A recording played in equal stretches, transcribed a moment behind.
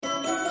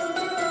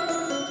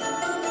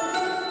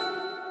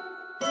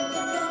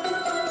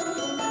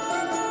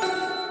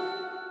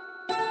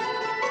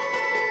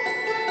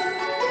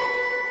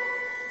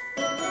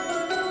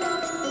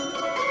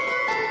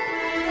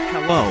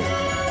Hello.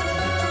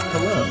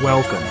 Hello.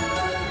 Welcome.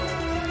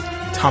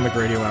 Atomic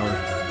Radio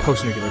Hour,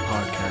 post-nuclear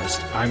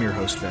podcast. I'm your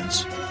host,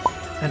 Vince.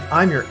 And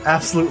I'm your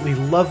absolutely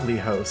lovely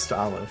host,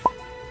 Olive.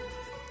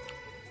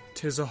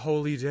 'Tis a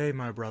holy day,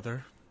 my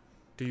brother.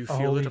 Do you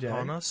feel it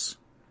upon us?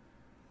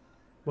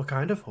 What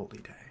kind of holy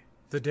day?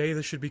 The day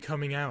that should be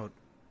coming out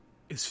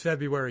is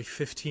February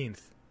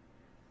 15th.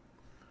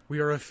 We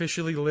are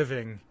officially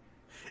living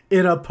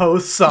in a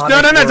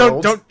post-Sonic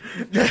world. Don't.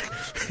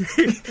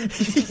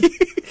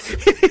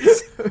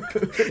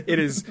 It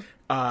is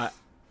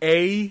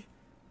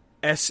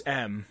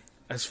ASM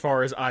as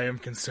far as I am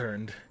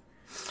concerned.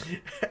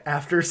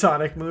 After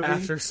Sonic movie?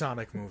 After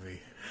Sonic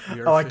movie.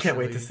 I can't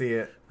wait to see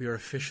it. We are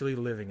officially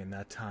living in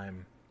that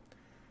time.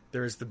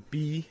 There is the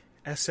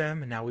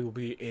BSM, and now we will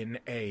be in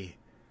A.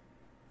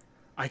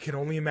 I can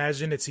only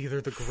imagine it's either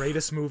the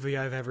greatest movie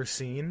I've ever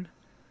seen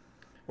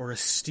or a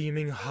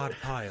steaming hot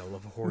pile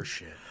of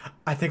horseshit.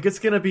 I think it's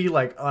going to be,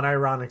 like,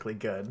 unironically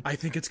good. I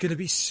think it's going to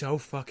be so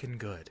fucking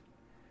good.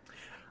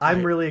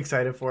 I'm really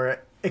excited for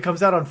it. It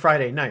comes out on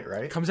Friday night,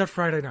 right? Comes out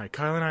Friday night.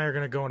 Kyle and I are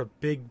going to go on a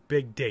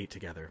big date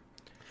together.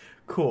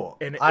 Cool.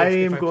 And I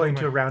am going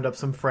to round up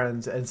some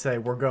friends and say,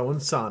 we're going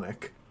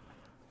Sonic.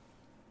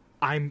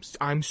 I'm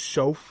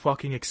so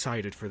fucking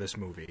excited for this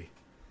movie.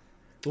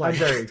 I'm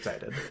very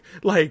excited.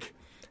 Like,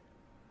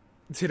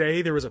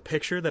 today there was a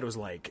picture that was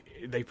like,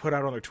 they put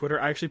out on their Twitter.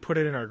 I actually put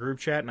it in our group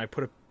chat, and I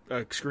put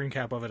a screen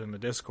cap of it in the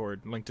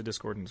Discord, link to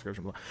Discord in the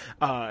description below.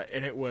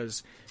 And it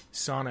was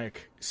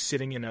Sonic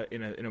sitting in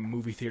a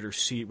movie theater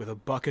seat with a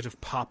bucket of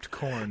popped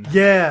corn.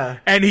 Yeah.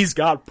 And he's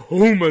got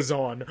Pumas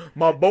on.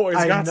 My boy's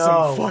got know.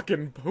 some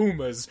fucking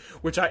Pumas.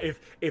 Which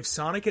if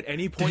Sonic at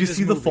any point Did you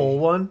see the full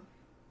one?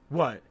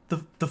 What?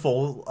 The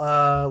full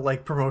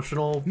like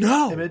promotional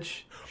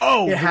image?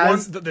 Oh, it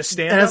has the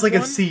stand-up. It has like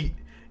one? a seat.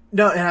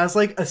 No, it has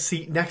like a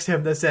seat next to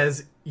him that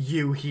says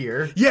 "You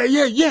here."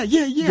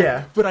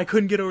 Yeah. But I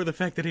couldn't get over the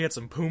fact that he had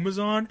some Pumas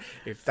on.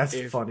 That's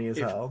funny as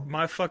hell.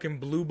 My fucking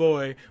blue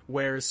boy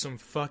wears some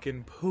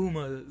fucking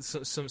Pumas,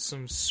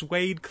 some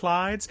suede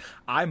Clydes,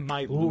 I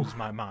might lose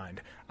my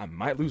mind. I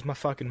might lose my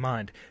fucking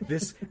mind.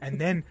 This and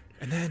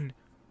then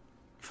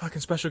fucking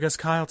special guest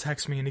Kyle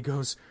texts me and he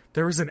goes,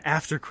 "There was an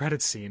after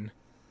credit scene."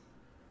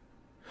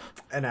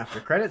 An after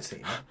credit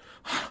scene.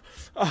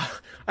 I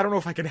don't know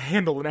if I can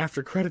handle an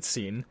after credit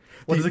scene.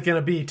 What is it going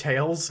to be?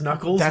 Tails,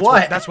 Knuckles,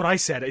 That's what I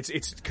said.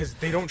 It's because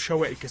they don't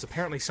show it, because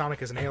apparently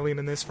Sonic is an alien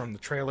in this from the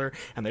trailer,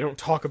 and they don't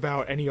talk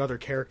about any other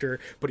character,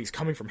 but he's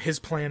coming from his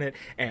planet,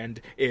 and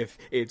if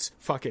it's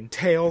fucking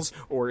Tails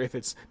or if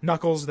it's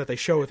Knuckles that they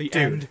show at the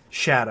end.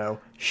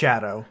 Shadow.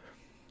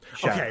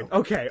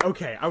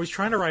 Okay. I was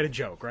trying to write a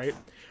joke, right?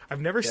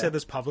 I've never said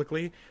this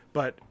publicly,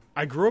 but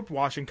I grew up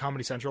watching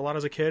Comedy Central a lot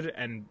as a kid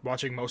and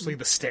watching mostly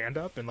the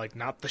stand-up and, like,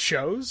 not the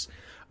shows.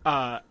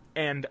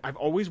 And I've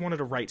always wanted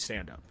to write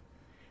stand-up.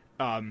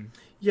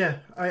 Yeah,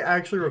 I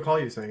actually recall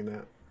you saying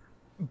that.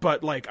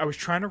 But, like, I was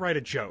trying to write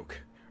a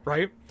joke,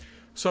 right?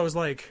 So I was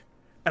like...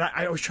 And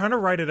I was trying to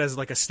write it as,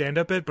 like, a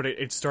stand-up bit, but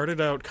it started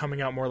out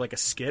coming out more like a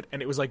skit,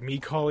 and it was, like, me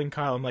calling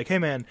Kyle. I'm like, hey,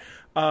 man,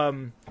 I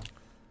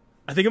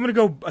think I'm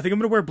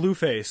gonna wear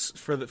Blueface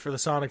for the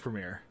Sonic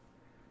premiere.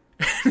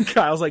 And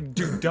Kyle's like,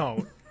 dude,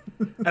 don't.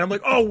 And I'm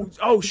like,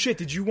 oh shit,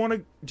 do you want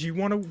to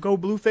go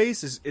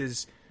Blueface?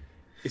 Is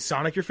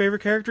Sonic your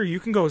favorite character? You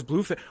can go as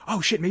Blueface.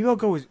 Oh shit, maybe I'll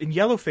go in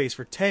Yellowface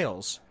for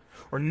Tails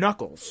or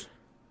Knuckles.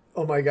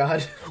 Oh my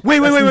god. Wait,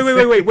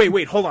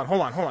 hold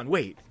on.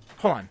 Wait.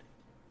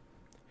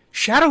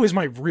 Shadow is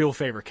my real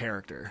favorite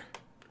character.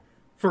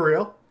 For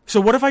real?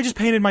 So what if I just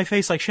painted my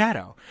face like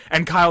Shadow?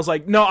 And Kyle's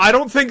like, no, I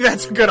don't think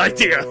that's a good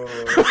idea.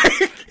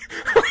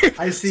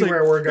 I see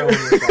where we're going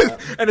with that.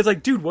 And it's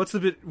like, dude, what's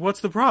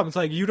the problem? It's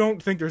like, you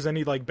don't think there's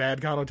any, like,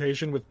 bad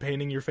connotation with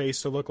painting your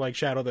face to look like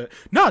Shadow?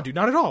 No, dude,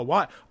 not at all.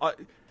 Why?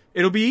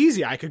 It'll be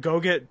easy. I could go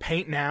get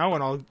paint now,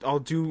 and I'll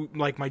do,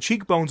 like, my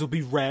cheekbones will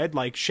be red,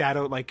 like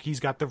Shadow, like he's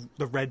got the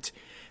red,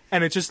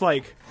 and it's just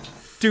like,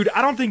 dude,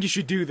 I don't think you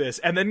should do this.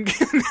 And then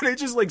it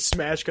just, like,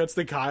 smash cuts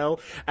to Kyle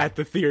at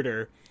the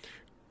theater,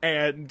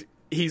 and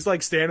he's,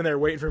 like, standing there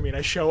waiting for me, and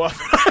I show up,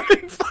 and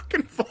I'm in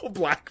fucking full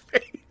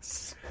blackface.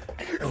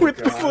 With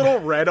this little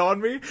red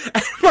on me.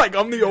 And, like,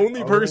 I'm the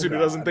only person who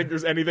doesn't think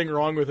there's anything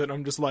wrong with it. And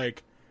I'm just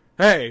like,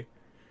 hey.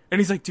 And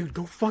he's like, dude,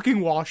 go fucking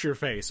wash your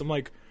face. I'm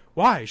like,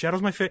 why?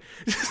 Shadow's my face.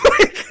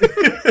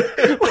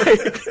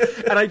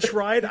 And I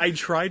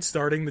tried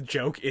starting the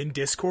joke in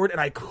Discord,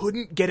 and I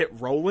couldn't get it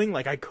rolling.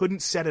 Like, I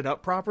couldn't set it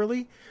up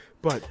properly.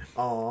 But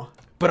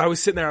I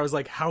was sitting there, I was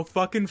like, how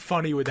fucking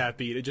funny would that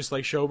be to just,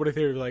 like, show up at a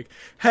theater, like,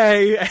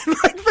 hey, and,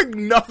 like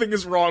nothing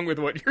is wrong with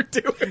what you're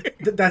doing.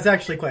 That's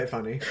actually quite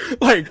funny.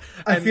 Like,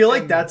 I feel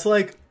like that's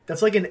like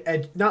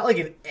an not like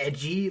an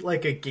edgy,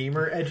 like a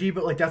gamer edgy,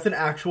 but, like, that's an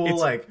actual,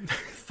 like,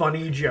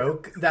 funny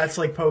joke that's,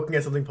 like, poking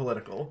at something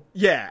political.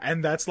 Yeah,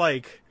 and that's,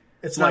 like...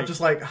 It's not just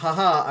like,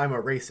 haha, I'm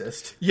a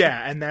racist.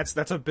 Yeah, and that's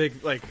a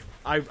big, like,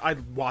 I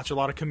watch a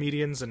lot of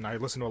comedians, and I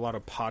listen to a lot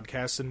of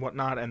podcasts and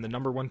whatnot, and the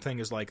number one thing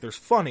is, like, there's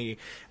funny,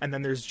 and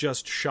then there's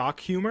just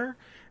shock humor,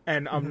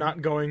 and I'm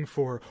not going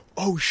for,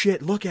 oh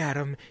shit, look at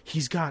him,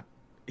 he's got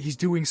he's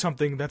doing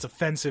something that's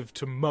offensive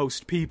to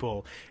most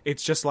people.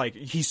 It's just like,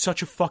 he's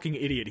such a fucking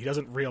idiot. He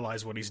doesn't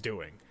realize what he's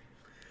doing.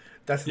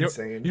 That's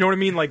insane. You know what I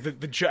mean? Like,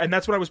 and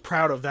that's what I was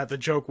proud of, that the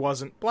joke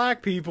wasn't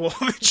black people.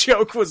 The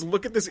joke was,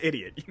 look at this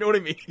idiot. You know what I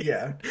mean?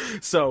 Yeah.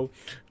 So,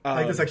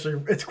 like,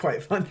 it's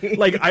quite funny.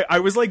 Like, I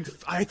was like,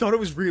 I thought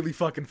it was really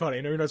fucking funny.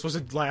 I know you're not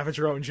supposed to laugh at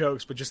your own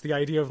jokes, but just the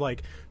idea of,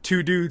 like,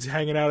 two dudes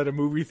hanging out at a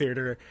movie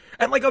theater.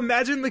 And, like,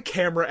 imagine the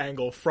camera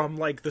angle from,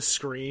 like, the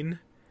screen.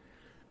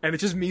 And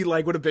it's just me,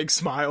 like, with a big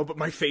smile, but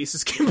my face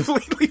is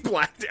completely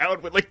blacked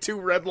out with, like, 2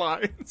 red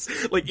lines.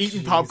 Like,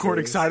 eating popcorn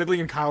excitedly,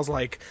 and Kyle's,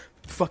 like,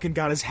 fucking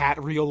got his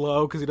hat real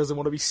low because he doesn't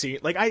want to be seen.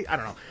 Like, I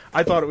don't know.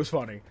 I thought it was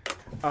funny.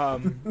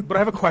 But I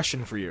have a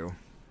question for you.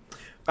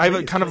 I have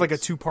a kind of like a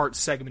 2-part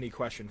segment-y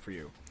question for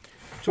you.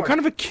 Sure. What kind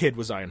of a kid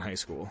was I in high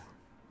school?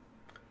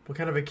 What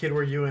kind of a kid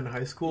were you in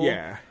high school?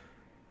 Yeah.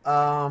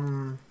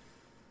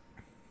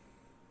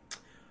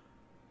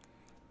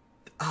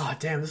 Oh,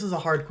 damn, this is a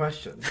hard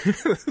question.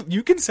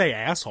 You can say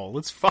asshole.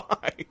 It's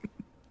fine.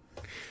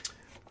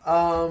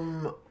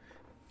 Oh,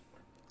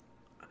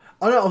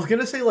 no, I was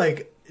gonna say,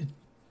 like,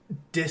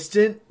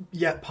 distant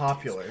yet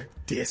popular.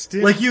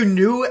 Distant? Like, you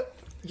knew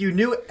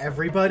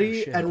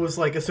everybody and was,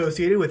 like,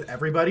 associated with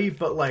everybody,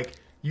 but, like,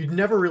 you'd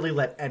never really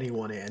let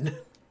anyone in.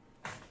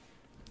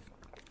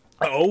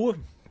 Oh?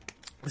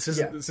 This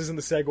isn't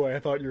the segue I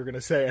thought you were going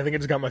to say. I think it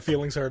just got my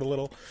feelings hurt a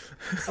little.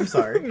 I'm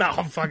sorry. No,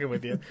 I'm fucking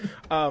with you.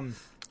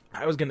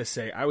 I was going to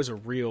say, I was a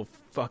real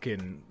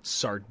fucking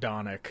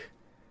sardonic...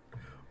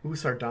 Ooh,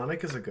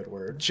 sardonic is a good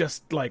word.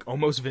 Just, like,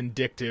 almost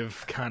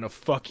vindictive kind of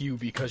fuck you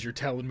because you're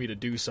telling me to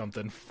do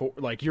something.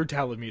 Like, you're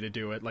telling me to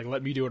do it. Like,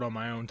 let me do it on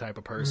my own type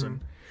of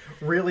person.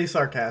 Really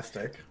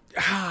sarcastic.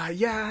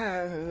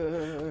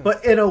 Yeah.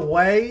 But in a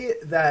way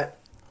that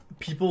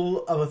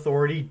people of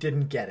authority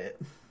didn't get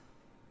it.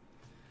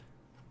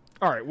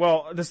 All right,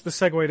 well, the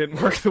segue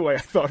didn't work the way I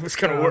thought it was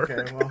going to work.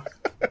 Okay,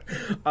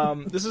 well.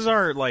 This is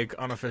our, like,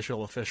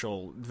 unofficial,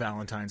 official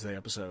Valentine's Day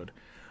episode.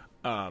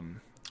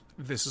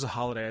 This is a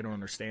holiday I don't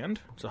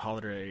understand. It's a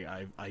holiday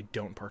I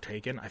don't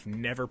partake in. I've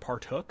never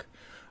partook.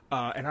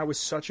 And I was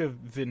such a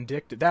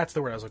vindictive... That's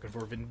the word I was looking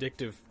for.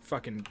 Vindictive,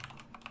 fucking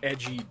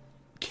edgy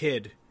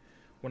kid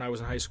when I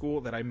was in high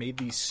school that I made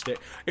these...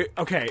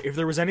 Okay, if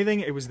there was anything,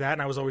 it was that,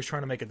 and I was always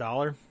trying to make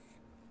 $1.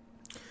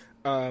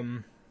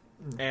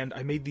 And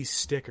I made these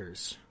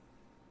stickers.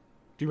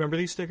 Do you remember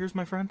these stickers,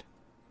 my friend?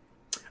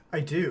 I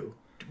do.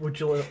 Would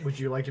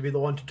you like to be the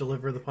one to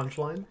deliver the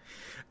punchline?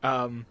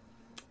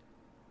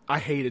 I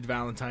hated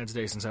Valentine's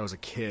Day since I was a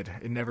kid.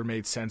 It never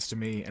made sense to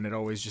me, and it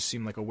always just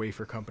seemed like a way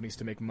for companies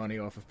to make money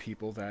off of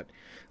people that...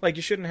 Like,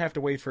 you shouldn't have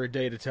to wait for a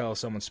day to tell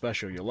someone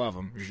special you love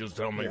them. You just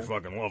tell them you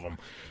fucking love them.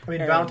 I mean,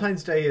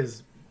 Valentine's Day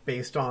is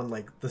based on,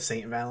 like, the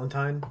Saint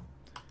Valentine.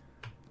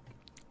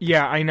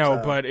 Yeah, I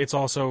know, but it's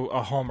also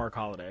a Hallmark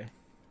holiday.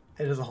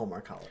 It is a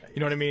Hallmark holiday.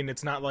 You know what I mean?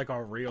 It's not like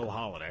a real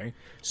holiday.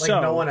 Like,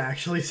 no one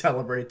actually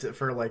celebrates it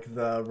for, like,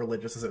 the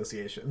religious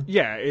association.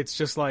 Yeah, it's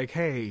just like,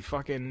 hey,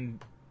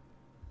 fucking...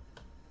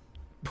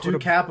 Do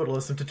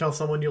capitalism to tell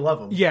someone you love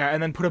them. Yeah,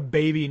 and then put a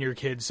baby in your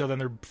kid so then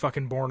they're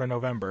fucking born in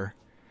November.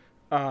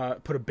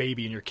 Put a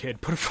baby in your kid.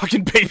 Put a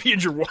fucking baby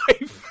in your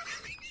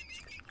wife.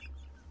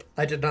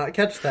 I did not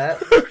catch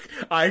that.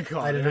 I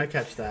did not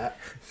catch that.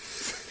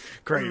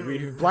 Great. We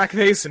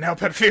blackface and now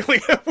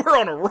pedophilia. We're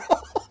on a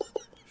roll.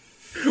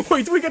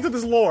 Wait till we get to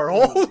this lore.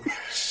 Holy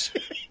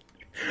shit.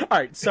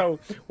 Alright, so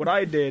what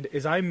I did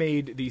is I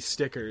made these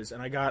stickers,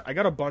 and I got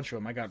a bunch of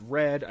them. I got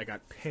red, I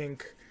got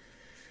pink,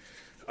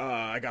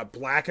 I got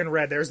black and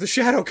red. There's the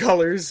shadow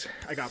colors.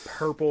 I got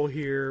purple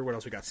here. What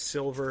else? We got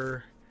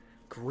silver,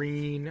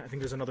 green. I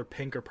think there's another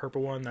pink or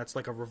purple one. That's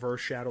like a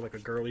reverse shadow, like a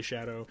girly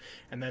shadow.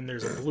 And then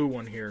there's a blue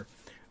one here.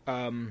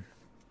 And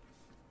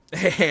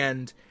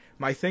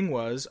my thing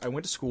was, I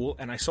went to school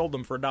and I sold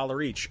them for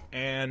 $1 each.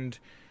 And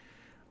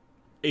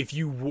if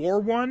you wore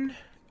one,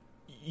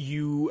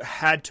 you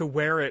had to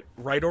wear it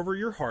right over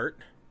your heart.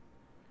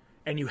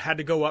 And you had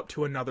to go up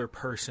to another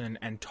person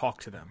and talk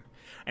to them.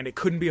 And it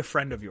couldn't be a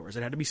friend of yours.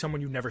 It had to be someone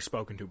you've never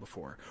spoken to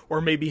before. Or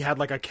maybe had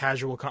like a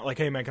casual, like,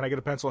 hey man, can I get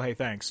a pencil? Hey,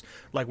 thanks.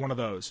 Like one of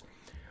those.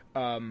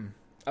 I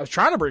was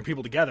trying to bring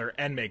people together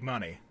and make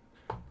money.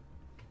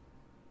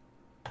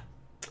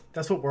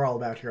 That's what we're all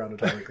about here on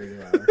Atomic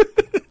Radio Hour.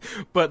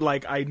 But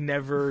like, I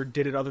never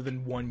did it other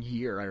than 1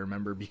 year, I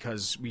remember,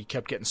 because we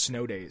kept getting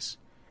snow days.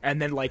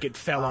 And then like it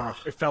fell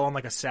on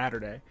like a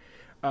Saturday.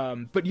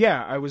 But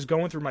yeah, I was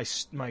going through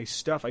my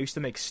stuff. I used to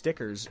make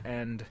stickers,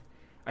 and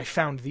I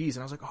found these,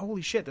 and I was like,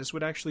 holy shit, this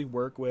would actually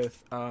work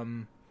with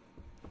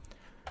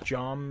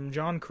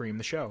John Cream,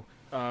 the show,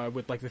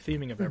 with like the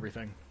theming of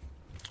everything.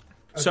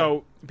 Okay.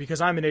 So, because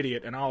I'm an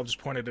idiot, and I'll just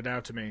pointed it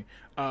out to me,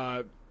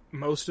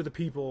 most of the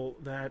people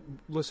that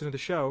listen to the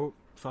show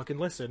fucking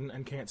listen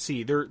and can't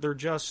see. They're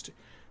just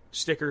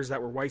stickers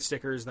that were white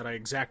stickers that I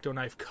X-Acto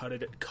knife cut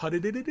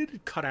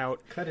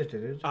out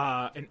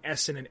an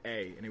S and an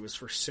A, and it was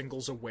for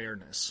singles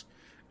awareness.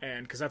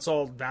 And because that's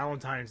all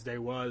Valentine's Day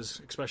was,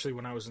 especially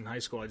when I was in high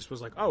school, I just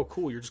was like, oh,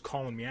 cool, you're just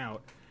calling me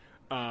out.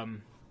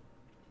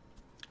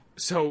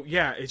 So,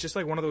 yeah, it's just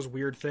like one of those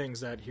weird things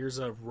that here's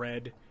a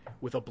red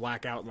with a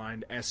black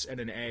outline, S and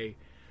an A.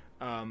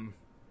 And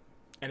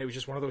it was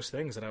just one of those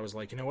things that I was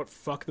like, you know what,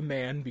 fuck the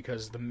man,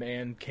 because the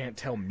man can't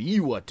tell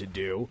me what to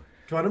do.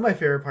 One of my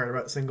favorite part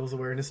about Singles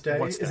Awareness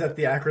Day is that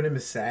the acronym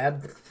is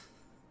SAD.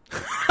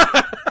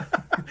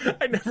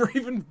 I never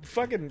even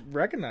fucking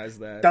recognized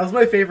that. That was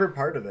my favorite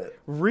part of it.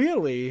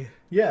 Really?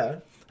 Yeah.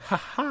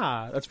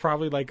 Haha. That's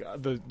probably like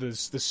the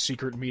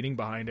secret meaning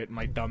behind it.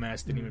 My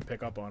dumbass didn't even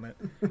pick up on it.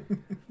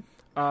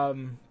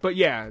 But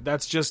yeah,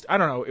 that's just, I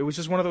don't know. It was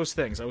just one of those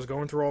things. I was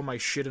going through all my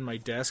shit in my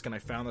desk and I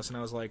found this and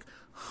I was like,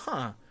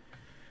 huh.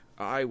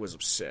 I was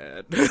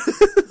upset.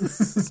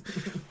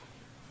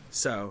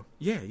 So,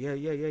 yeah.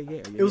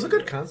 It was a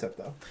good concept,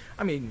 though.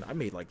 I mean, I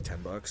made like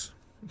 $10.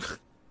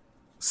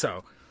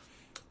 So,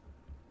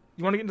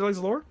 you want to get into today's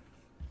lore?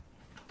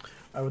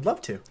 I would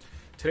love to.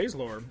 Today's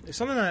lore is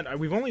something that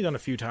we've only done a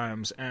few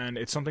times, and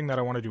it's something that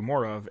I want to do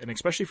more of, and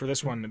especially for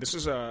this one. This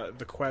is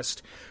the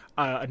quest,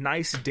 A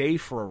Nice Day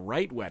for a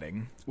Right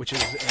Wedding, which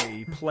is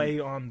a play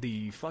on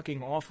the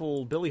fucking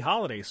awful Billie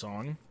Holiday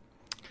song,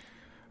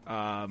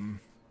 A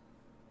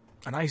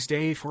Nice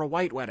Day for a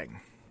White Wedding.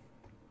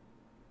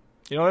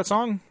 You know that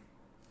song?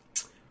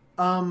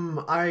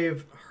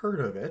 I've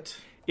heard of it.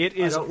 It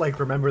is. I don't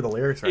remember the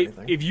lyrics or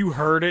anything. If you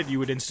heard it, you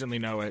would instantly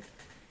know it.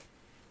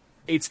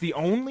 It's the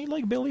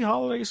only Billie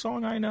Holiday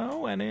song I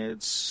know, and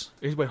it's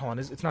wait, hold on,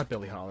 it's not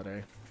Billie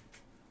Holiday.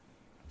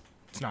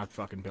 It's not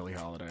fucking Billie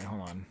Holiday.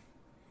 Hold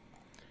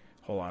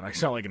on, I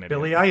sound like an idiot.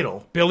 Billy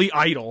Idol. Billy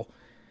Idol.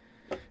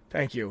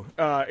 Thank you.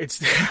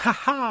 It's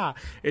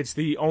it's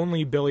the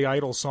only Billy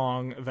Idol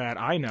song that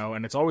I know,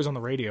 and it's always on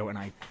the radio, and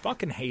I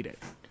fucking hate it.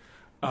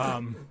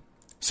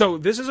 So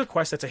this is a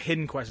quest that's a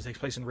hidden quest that takes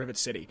place in Rivet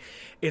City.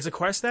 It's a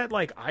quest that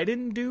I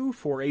didn't do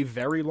for a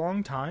very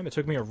long time. It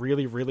took me a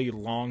really, really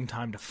long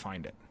time to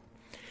find it.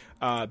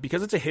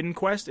 Because it's a hidden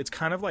quest, it's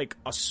kind of like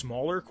a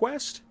smaller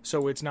quest,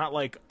 so it's not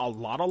like a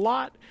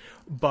lot,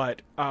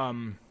 but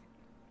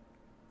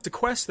it's a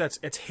quest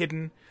it's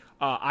hidden.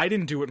 I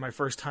didn't do it my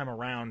first time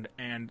around,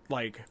 and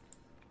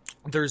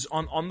there's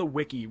on the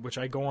wiki, which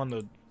I go on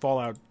the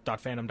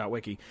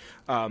fallout.fandom.wiki,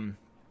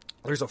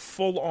 there's a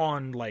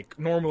full-on,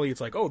 normally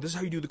it's oh, this is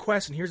how you do the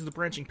quest, and here's the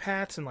branching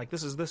paths, and,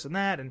 this is this and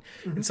that, and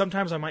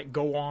sometimes I might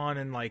go on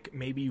and,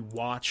 maybe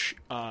watch,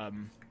 a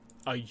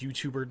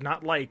YouTuber,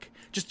 not,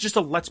 just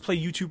a Let's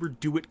Play YouTuber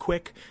do it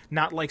quick,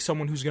 not,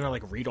 someone who's gonna,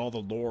 read all the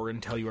lore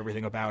and tell you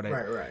everything about it.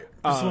 Right.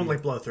 Just someone,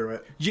 blow through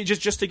it.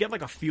 Just to get,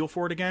 a feel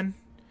for it again.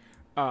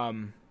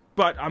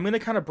 But I'm gonna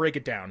kind of break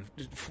it down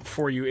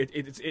for you.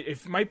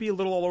 It might be a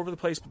little all over the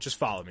place, but just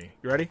follow me.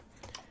 You ready?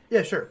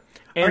 Yeah, sure.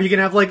 And are you going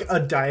to have, a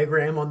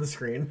diagram on the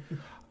screen?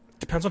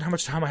 Depends on how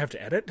much time I have to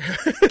edit.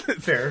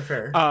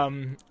 Fair.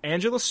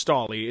 Angela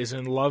Stawley is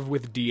in love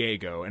with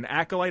Diego, an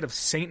acolyte of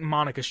St.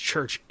 Monica's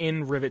Church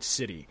in Rivet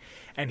City,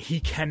 and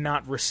he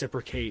cannot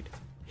reciprocate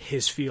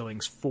his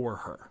feelings for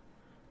her.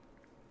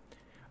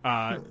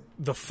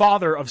 The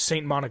father of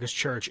St. Monica's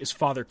Church is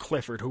Father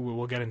Clifford, who we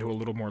will get into a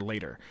little more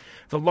later.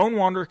 The Lone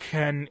Wanderer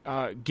can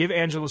give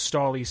Angela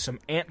Stawley some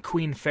Ant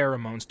Queen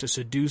pheromones to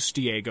seduce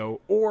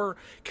Diego, or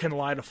can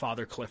lie to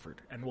Father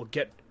Clifford, and we'll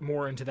get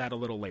more into that a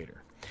little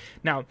later.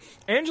 Now,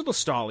 Angela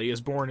Stawley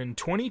is born in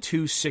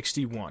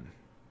 2261.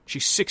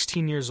 She's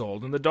 16 years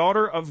old, and the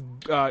daughter of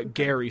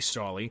Gary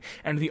Stawley,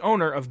 and the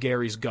owner of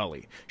Gary's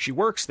Gully. She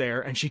works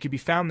there, and she can be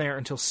found there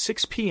until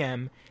 6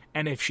 p.m.,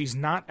 and if she's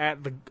not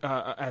at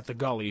the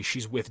Gully,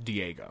 she's with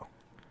Diego.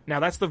 Now,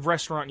 that's the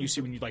restaurant you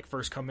see when you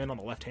first come in on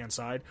the left-hand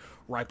side,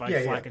 right by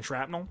Flak and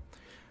Shrapnel.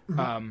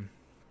 Mm-hmm.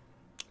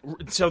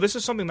 So this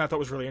is something that I thought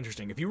was really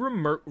interesting. If you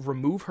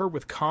remove her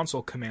with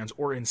console commands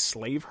or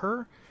enslave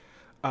her,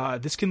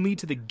 this can lead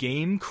to the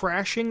game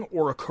crashing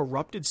or a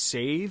corrupted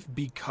save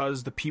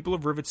because the people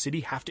of Rivet City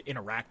have to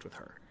interact with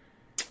her.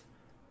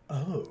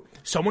 Oh.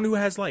 Someone who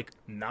has,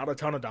 not a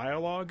ton of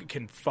dialogue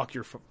can fuck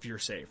your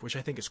save, which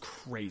I think is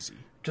crazy.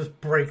 Just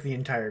break the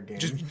entire game.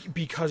 Just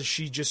because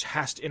she just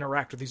has to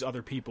interact with these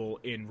other people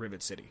in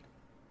Rivet City.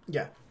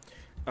 Yeah.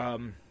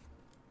 Like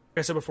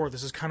I said before,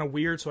 this is kind of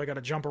weird, so I got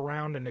to jump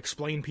around and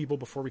explain people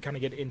before we kind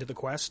of get into the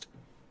quest.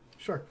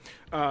 Sure.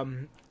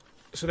 So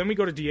then we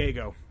go to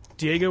Diego.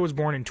 Diego was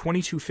born in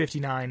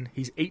 2259.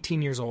 He's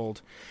 18 years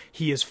old.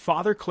 He is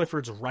Father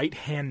Clifford's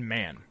right-hand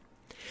man.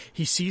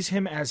 He sees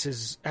him as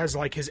his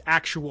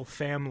actual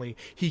family.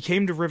 He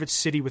came to Rivet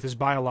City with his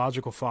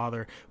biological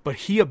father, but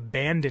he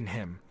abandoned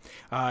him.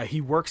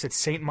 He works at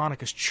St.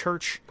 Monica's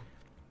Church.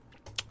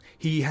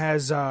 He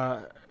has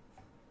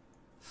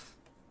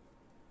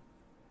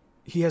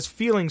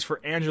feelings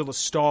for Angela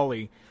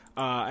Stawley,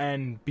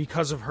 and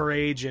because of her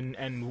age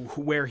and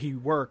where he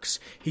works,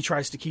 he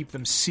tries to keep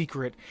them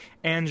secret.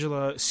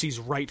 Angela sees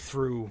right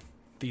through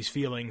these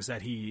feelings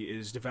that he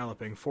is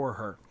developing for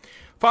her.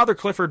 Father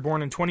Clifford,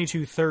 born in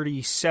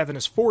 2237,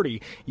 is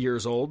 40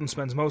 years old and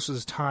spends most of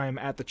his time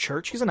at the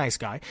church. He's a nice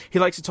guy. He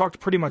likes to talk to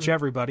pretty much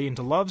everybody and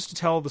loves to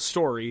tell the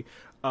story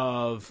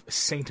of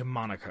Saint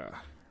Monica.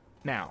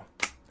 Now,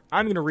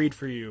 I'm going to read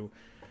for you,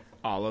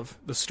 Olive,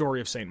 the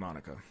story of Saint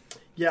Monica.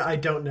 Yeah, I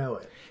don't know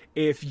it.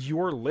 If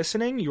you're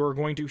listening, you're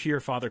going to hear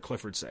Father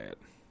Clifford say it.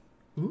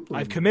 Ooh.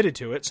 I've committed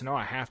to it, so now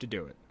I have to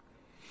do it.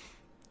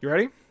 You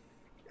ready?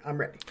 I'm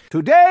ready.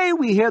 Today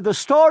we hear the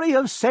story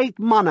of Saint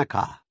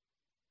Monica.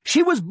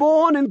 She was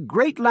born in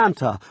Great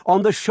Lanta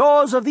on the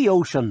shores of the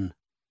ocean.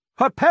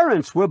 Her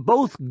parents were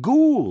both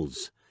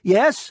ghouls.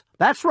 Yes,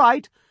 that's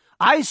right.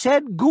 I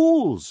said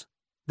ghouls.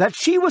 That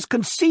she was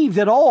conceived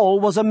at all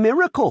was a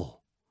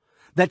miracle.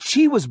 That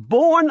she was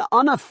born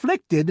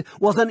unafflicted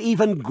was an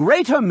even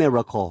greater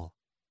miracle.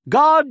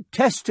 God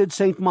tested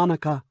Saint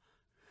Monica.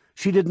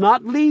 She did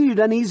not lead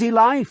an easy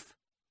life.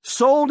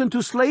 Sold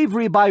into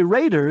slavery by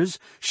raiders,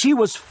 she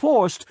was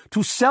forced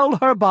to sell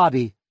her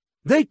body.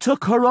 They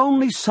took her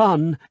only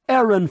son,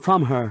 Aaron,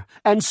 from her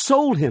and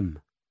sold him.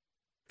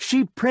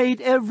 She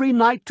prayed every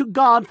night to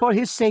God for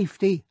his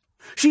safety.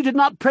 She did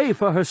not pray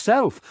for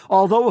herself,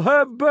 although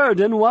her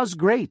burden was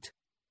great.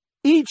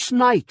 Each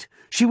night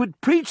she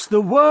would preach the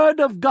word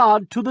of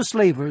God to the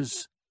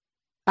slavers.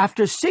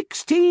 After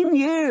 16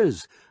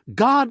 years,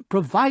 God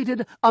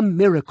provided a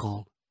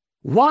miracle.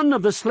 One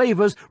of the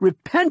slavers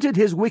repented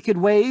his wicked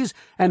ways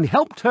and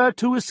helped her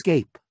to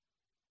escape.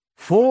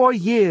 4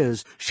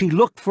 years she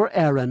looked for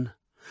Aaron.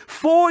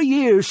 4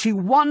 years she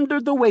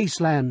wandered the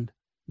wasteland.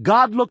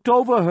 God looked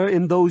over her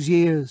in those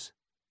years.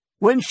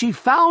 When she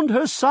found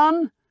her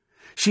son,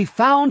 she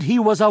found he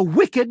was a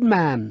wicked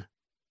man.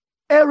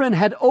 Aaron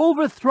had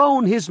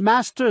overthrown his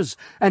masters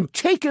and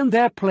taken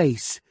their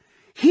place.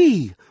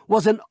 He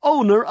was an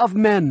owner of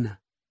men.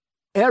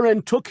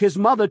 Aaron took his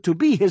mother to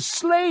be his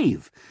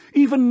slave,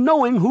 even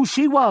knowing who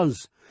she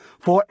was,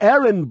 for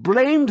Aaron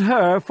blamed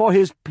her for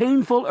his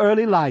painful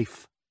early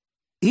life.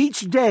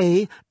 Each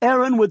day,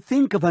 Aaron would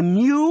think of a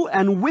new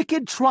and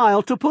wicked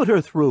trial to put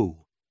her through.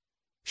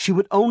 She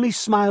would only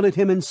smile at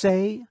him and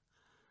say,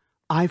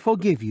 "I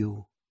forgive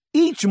you."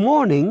 Each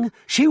morning,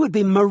 she would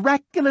be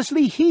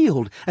miraculously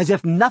healed, as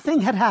if nothing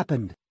had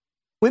happened.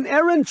 When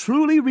Aaron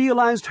truly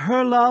realized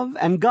her love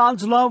and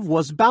God's love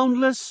was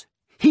boundless,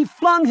 he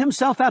flung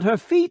himself at her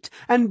feet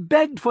and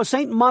begged for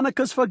Saint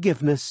Monica's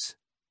forgiveness.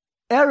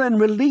 Aaron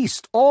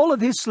released all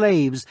of his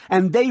slaves,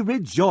 and they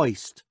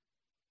rejoiced.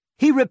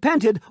 He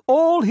repented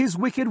all his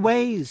wicked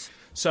ways.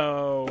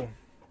 So,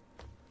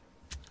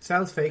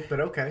 Sounds fake, but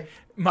okay.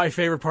 my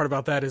favorite part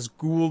about that is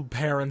ghoul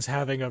parents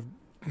having a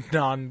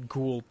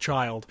non-ghoul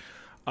child.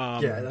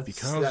 Yeah,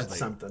 because that's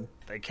something.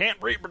 They can't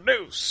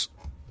reproduce.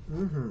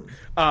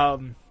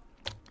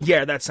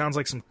 Yeah, that sounds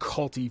like some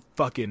culty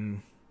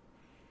fucking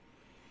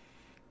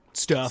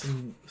stuff.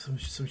 Some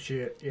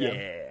shit.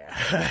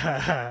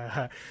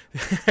 Yeah.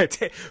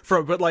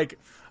 But like,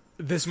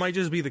 this might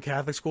just be the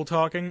Catholic school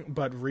talking,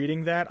 but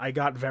reading that, I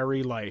got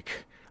very like,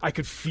 I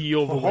could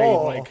feel the way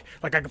like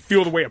I could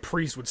feel the way a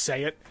priest would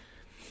say it.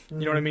 You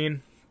know what I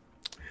mean?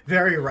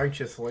 Very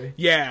righteously.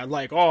 Yeah,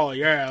 like, oh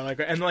yeah, like,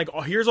 and like,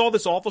 oh, here's all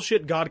this awful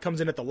shit. God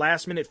comes in at the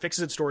last minute,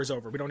 fixes it, story's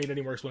over. We don't need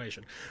any more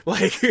explanation.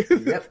 Like,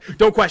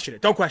 Don't question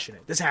it. Don't question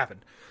it. This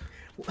happened.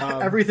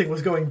 Everything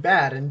was going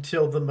bad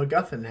until the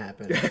MacGuffin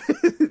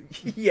happened.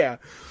 Yeah.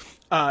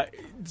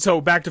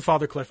 So back to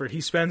Father Clifford.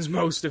 He spends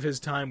most of his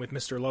time with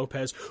Mr.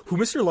 Lopez, who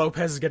Mr.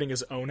 Lopez is getting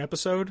his own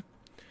episode.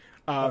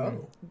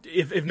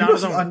 If not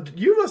his own,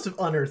 you must have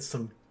unearthed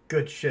some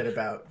good shit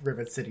about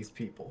Rivet City's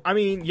people. I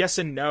mean, yes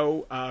and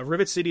no.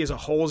 Rivet City as a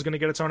whole is going to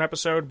get its own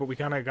episode, but we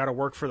kind of got to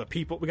work for the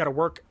people. We got to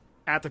work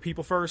at the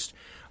people first.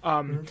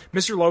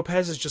 Mr.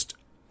 Lopez is just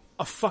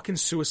a fucking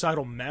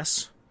suicidal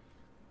mess.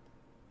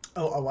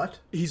 Oh, a what?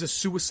 He's a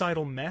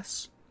suicidal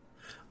mess.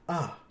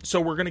 Ah.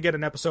 So we're going to get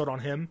an episode on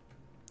him.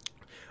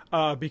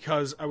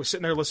 Because I was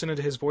sitting there listening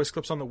to his voice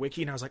clips on the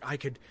wiki, and I was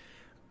like,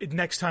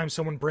 next time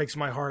someone breaks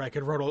my heart, I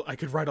could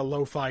write a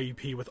lo-fi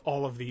EP with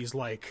all of these,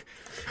 like,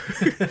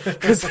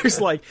 because there's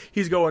like,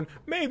 he's going,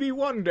 maybe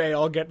one day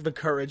I'll get the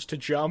courage to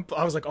jump.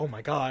 I was like, oh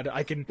my god,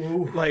 I can,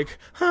 like,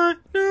 I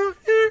know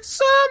here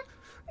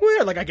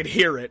somewhere, like, I could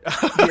hear it.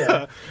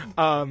 Yeah.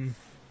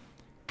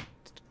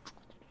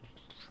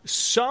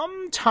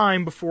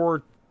 Sometime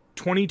before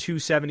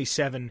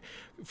 2277,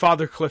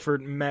 Father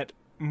Clifford met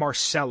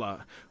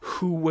Marcella,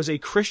 who was a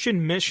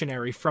Christian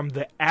missionary from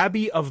the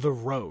Abbey of the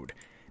Road.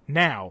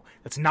 Now,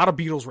 that's not a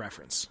Beatles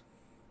reference.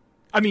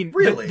 I mean,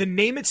 really? The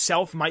name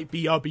itself might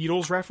be a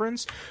Beatles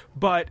reference,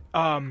 but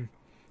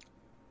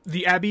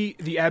the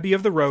Abbey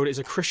of the Road is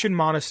a Christian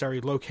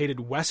monastery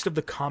located west of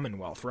the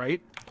Commonwealth,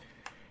 right?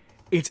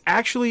 It's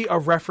actually a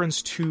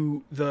reference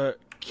to the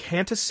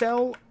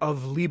Canticell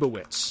of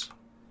Leibowitz.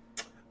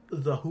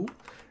 The who?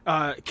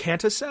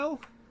 Canticell?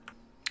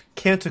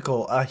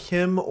 Canticle, a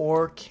hymn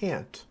or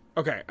cant.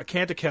 Okay, a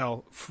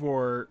Canticell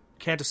for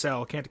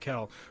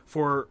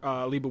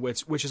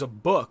Leibowitz, which is a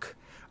book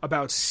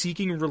about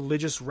seeking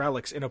religious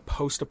relics in a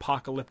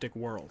post-apocalyptic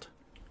world.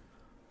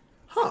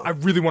 Huh. I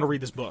really want to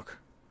read this book.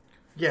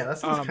 Yeah, that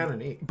sounds kind of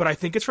neat. But I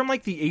think it's from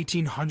like the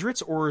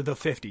 1800s or the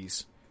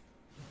 50s.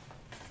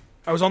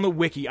 I was on the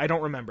wiki. I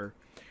don't remember.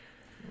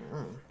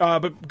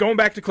 But going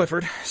back to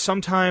Clifford,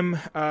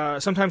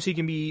 sometimes he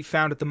can be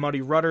found at the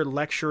Muddy Rudder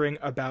lecturing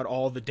about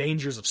all the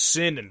dangers of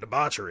sin and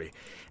debauchery.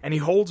 And he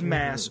holds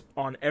mass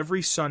on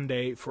every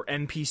Sunday for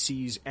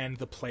NPCs and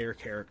the player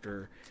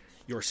character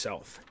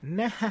yourself.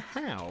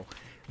 Now,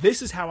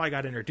 this is how I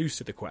got introduced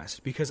to the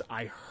quest, because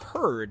I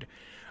heard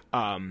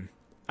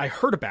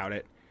about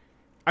it.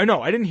 I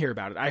didn't hear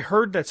about it. I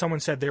heard that someone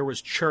said there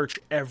was church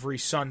every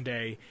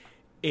Sunday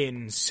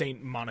in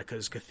St.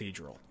 Monica's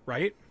Cathedral,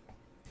 right?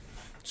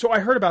 So I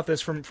heard about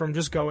this from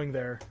just going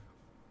there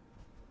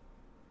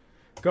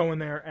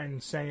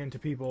and saying to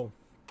people,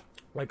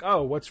 like,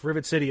 oh, what's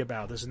Rivet City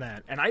about, this and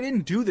that. And I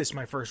didn't do this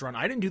my first run.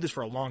 I didn't do this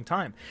for a long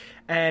time.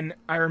 And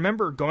I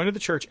remember going to the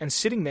church and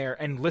sitting there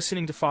and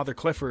listening to Father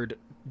Clifford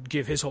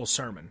give his whole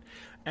sermon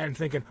and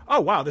thinking,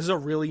 oh, wow, this is a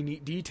really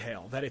neat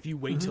detail, that if you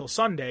wait till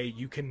Sunday,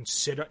 you can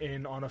sit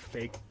in on a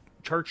fake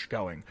church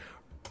going.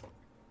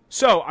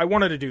 So I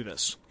wanted to do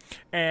this.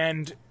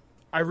 And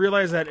I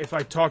realized that if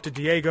I talked to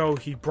Diego,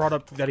 he brought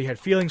up that he had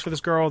feelings for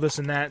this girl, this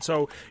and that.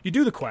 So you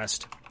do the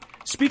quest.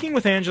 Speaking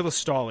with Angela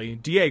Stawley,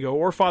 Diego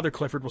or Father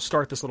Clifford will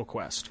start this little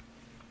quest.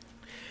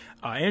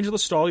 Angela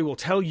Stawley will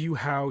tell you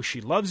how she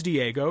loves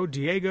Diego.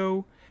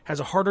 Diego has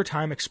a harder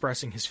time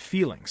expressing his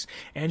feelings.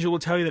 Angela will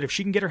tell you that if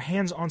she can get her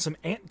hands on some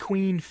ant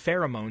queen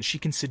pheromones, she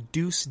can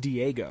seduce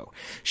Diego.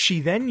 She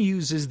then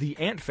uses the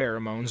ant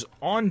pheromones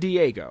on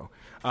Diego.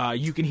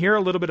 You can hear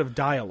a little bit of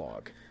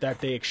dialogue that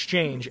they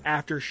exchange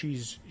after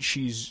he's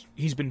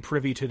been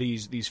privy to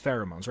these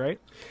pheromones, right?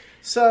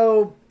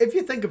 So, if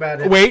you think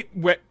about it... Wait,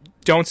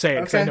 don't say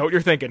it, because Okay. I know what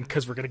you're thinking,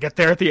 because we're going to get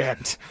there at the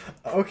end.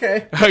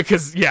 Okay.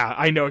 Because, yeah,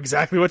 I know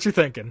exactly what you're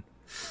thinking.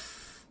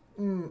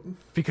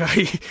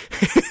 Because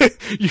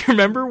you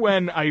remember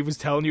when I was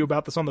telling you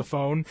about this on the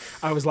phone?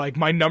 I was like,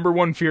 my number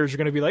one fear is you're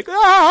going to be like,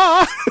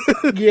 ah!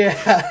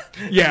 Yeah.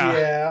 Yeah.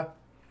 Yeah.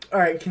 All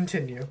right,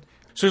 continue.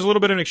 So there's a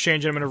little bit of an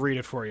exchange, and I'm going to read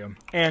it for you.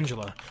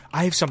 Angela,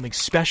 I have something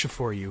special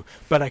for you,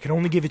 but I can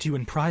only give it to you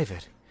in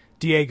private.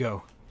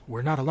 Diego,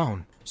 we're not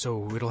alone,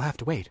 so it'll have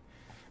to wait.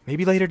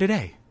 Maybe later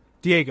today.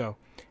 Diego,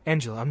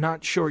 Angela, I'm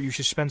not sure you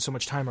should spend so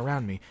much time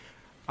around me.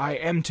 I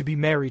am to be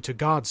married to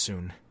God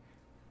soon.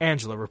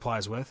 Angela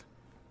replies with,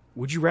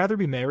 would you rather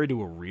be married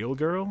to a real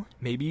girl?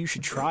 Maybe you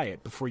should try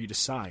it before you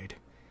decide.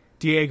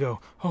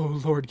 Diego,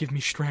 oh Lord, give me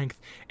strength.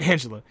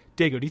 Angela,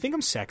 Diego, do you think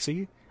I'm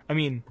sexy? I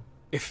mean,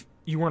 if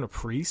you weren't a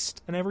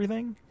priest and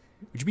everything,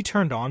 would you be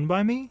turned on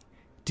by me?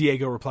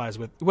 Diego replies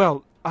with,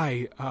 well,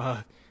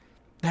 that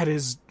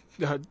is,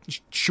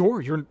 sure,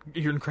 you're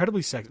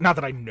incredibly sexy. Not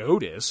that I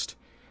noticed.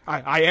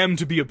 I am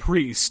to be a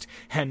priest,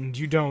 and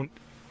you don't,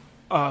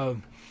 well,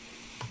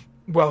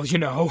 you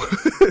know.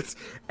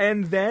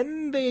 And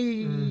then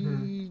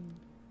they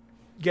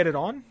get it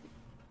on.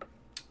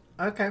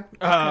 Okay.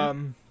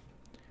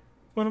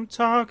 What I'm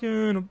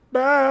talking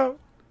about,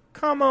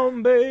 come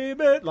on,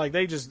 baby. Like,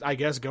 they just, I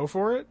guess, go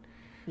for it.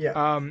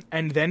 Yeah.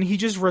 And then he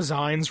just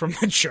resigns from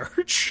the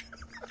church.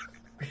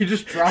 He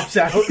just drops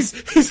out.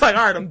 He's like,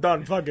 all right, I'm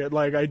done. Fuck it.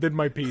 Like, I did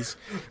my piece.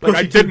 Like,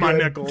 I did my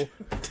nickel.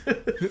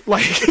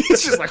 Like,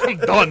 he's just like, I'm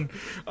done.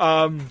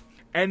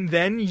 And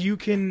then you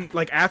can,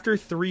 like, after a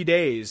few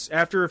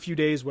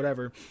days,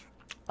 whatever,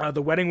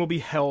 the wedding will be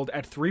held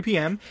at 3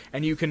 p.m.,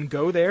 and you can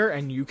go there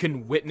and you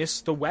can witness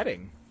the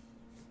wedding.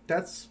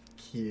 That's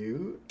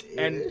cute.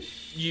 And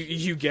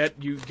you get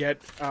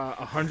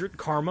 100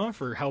 karma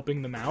for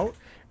helping them out,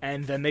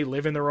 and then they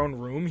live in their own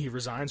room. He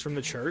resigns from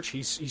the church.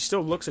 He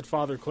still looks at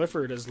Father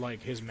Clifford as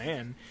like his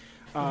man.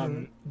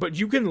 But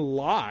you can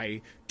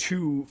lie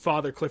to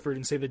Father Clifford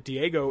and say that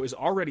Diego is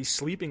already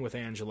sleeping with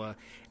Angela,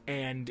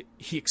 and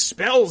he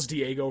expels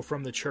Diego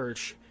from the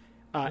church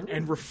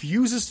and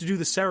refuses to do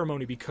the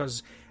ceremony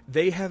because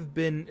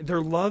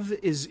their love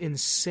is in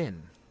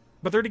sin,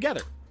 but they're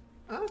together.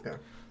 Okay.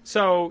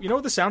 So, you know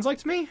what this sounds like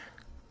to me?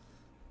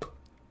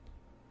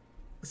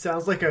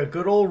 Sounds like a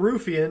good old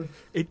ruffian.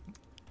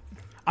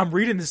 I'm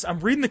reading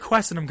the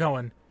quest and I'm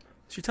going,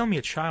 so you're telling me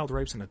a child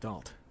rapes an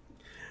adult?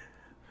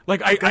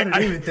 Like, I didn't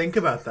even think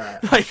about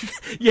that. Like,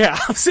 yeah,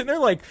 I'm sitting there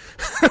like,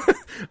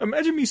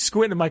 imagine me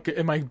squinting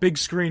in my big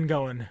screen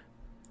going,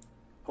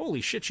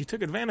 holy shit, she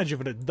took advantage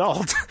of an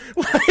adult.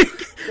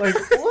 Like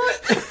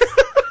what?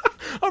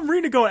 I'm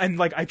reading it going, and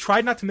like, I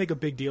tried not to make a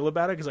big deal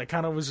about it because I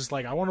kind of was just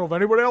like, I wonder if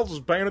anybody else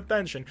is paying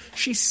attention.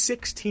 She's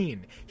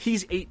 16.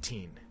 He's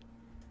 18.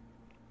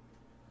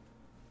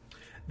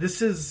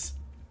 This is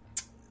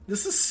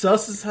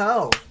sus as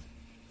hell.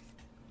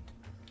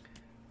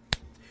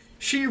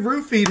 She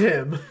roofied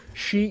him.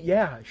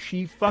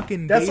 She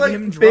fucking That's gave like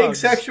him big drugs.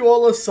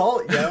 sexual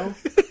assault, yo.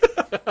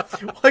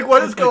 Like,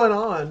 what is going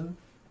on?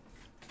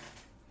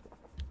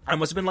 I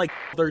must have been like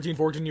 13,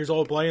 14 years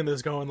old playing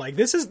this going like,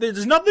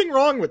 there's nothing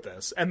wrong with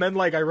this. And then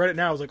like I read it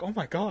now, I was like, oh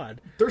my god.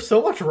 There's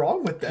so much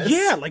wrong with this.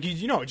 Yeah, like,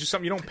 you know, just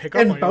something you don't pick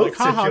up In on. You're like, both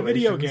haha,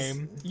 video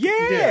situations. game.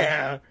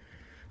 Yeah.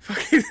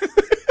 Fucking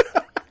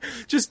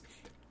just,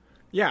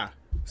 yeah.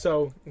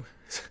 So,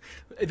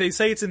 they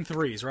say it's in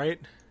threes, right?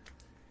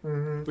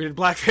 Mm-hmm. We did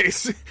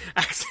blackface,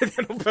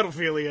 accidental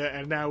pedophilia,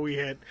 and now we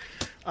hit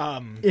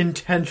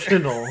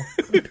Intentional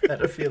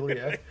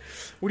pedophilia.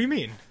 What do you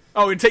mean?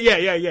 Oh,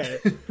 yeah.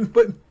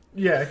 But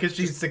Yeah, because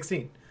she's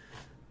 16.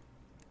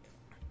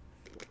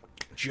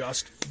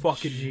 just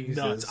fucking Jesus.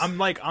 nuts.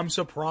 I'm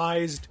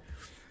surprised.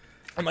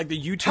 I'm like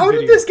the YouTube How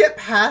video. did this get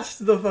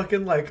past the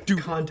fucking, like,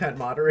 content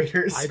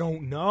moderators? I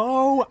don't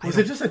know. Was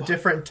it just a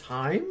different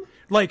time?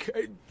 Like,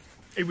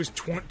 it was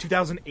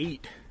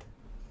 2008.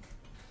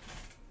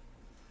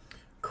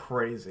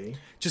 Crazy.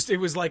 Just, it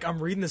was like,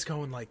 I'm reading this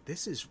going like,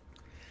 this is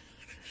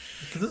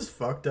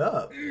fucked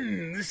up.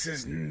 this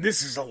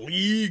is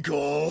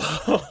illegal.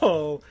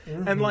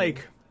 And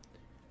like,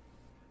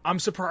 I'm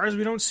surprised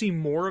we don't see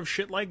more of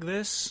shit like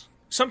this.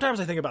 Sometimes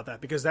I think about that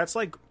because that's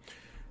I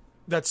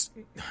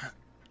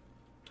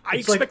It's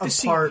expect like a to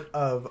see part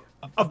of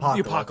the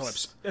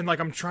apocalypse. And like,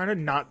 I'm trying to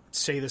not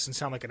say this and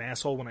sound like an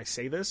asshole when I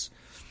say this.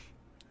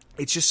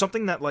 It's just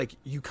something that like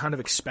you kind of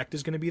expect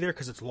is going to be there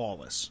because it's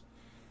lawless,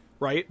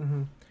 right?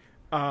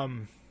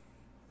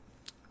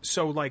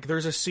 So like,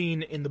 there's a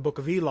scene in the Book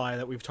of Eli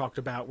that we've talked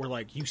about where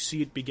like you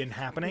see it begin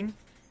happening,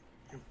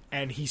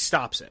 and he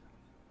stops it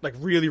like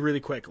really,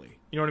 really quickly.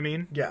 You know what I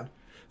mean? Yeah.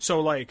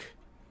 So like,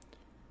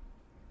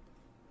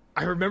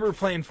 I remember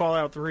playing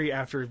Fallout 3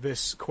 after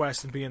this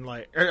quest and being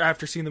like, or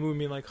after seeing the movie,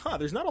 being like,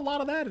 there's not a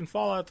lot of that in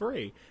Fallout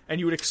 3, and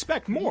you would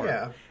expect more.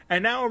 Yeah.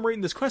 And now I'm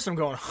reading this quest and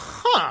I'm going,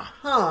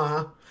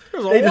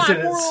 there's a They lot just did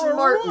it more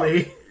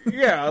smartly.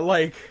 Yeah,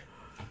 like,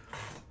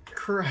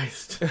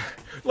 Christ.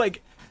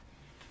 like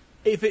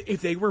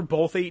if they were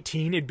both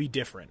 18, it'd be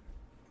different.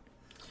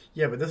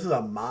 Yeah, but this is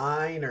a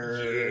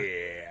minor.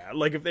 Yeah,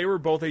 like if they were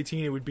both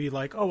 18, it would be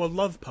like, a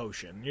love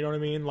potion. You know what I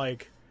mean?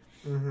 Like,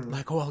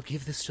 like, I'll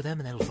give this to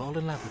them and they'll fall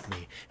in love with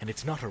me. And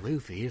it's not a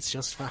roofie, it's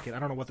just fucking, I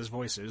don't know what this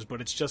voice is,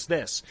 but it's just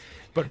this.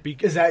 But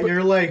Is that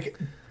your, like,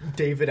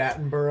 David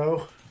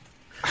Attenborough?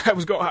 I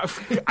was going,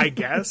 I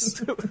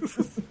guess.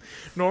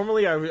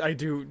 Normally I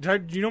do.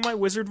 Do you know my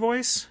wizard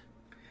voice?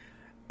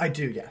 I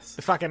do, yes.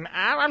 Fucking,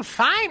 I will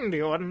find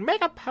you and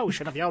make a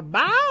potion of your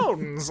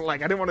bones.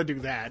 Like, I didn't want to do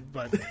that,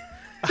 but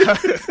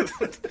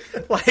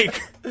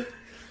like,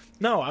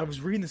 no, I was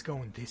reading this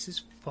going, this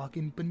is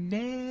fucking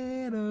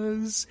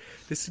bananas.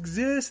 This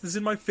exists. This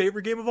is my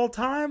favorite game of all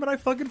time, and I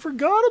fucking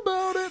forgot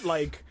about it.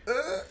 Like,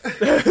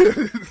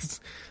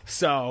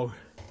 so,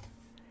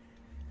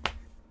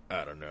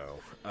 I don't know.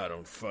 I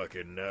don't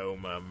fucking know,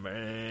 my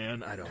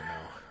man. I don't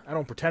know. I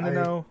don't pretend to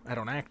know. I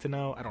don't act to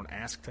know. I don't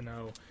ask to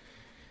know.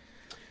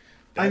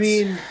 I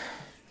mean,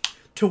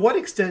 to what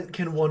extent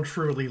can one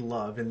truly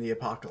love in the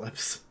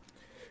apocalypse?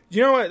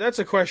 You know what? That's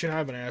a question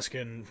I've been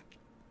asking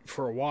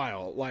for a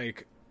while.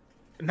 Like,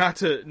 not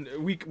to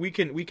we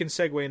can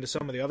segue into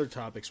some of the other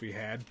topics we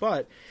had,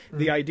 but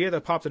the idea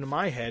that popped into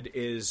my head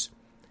is,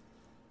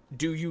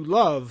 do you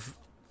love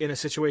in a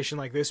situation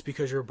like this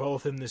because you're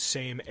both in the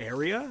same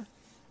area,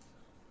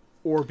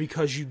 or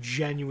because you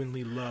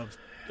genuinely love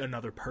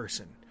another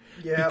person?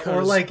 Yeah, because,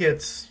 or like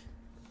it's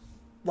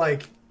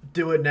like,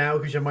 do it now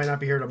because you might not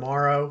be here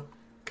tomorrow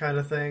kind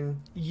of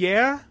thing.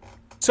 Yeah.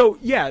 So,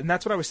 yeah, and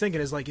that's what I was thinking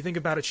is, like, you think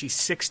about it, she's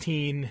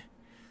 16,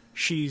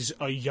 she's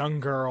a young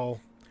girl,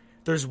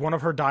 there's one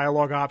of her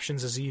dialogue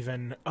options is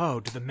even,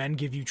 do the men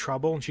give you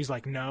trouble? And she's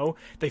like, no,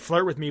 they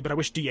flirt with me, but I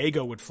wish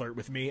Diego would flirt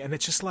with me, and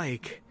it's just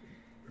like...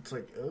 It's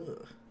like,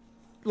 ugh.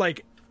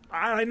 Like,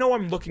 I know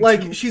I'm looking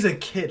like, she's a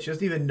kid, she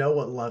doesn't even know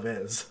what love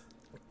is.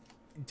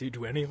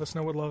 Do any of us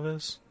know what love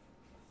is?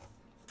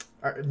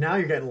 Now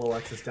you're getting a little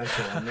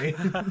existential on me.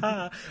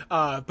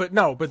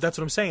 But that's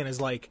what I'm saying is,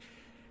 like,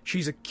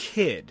 she's a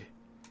kid.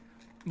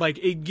 Like,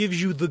 it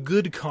gives you the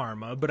good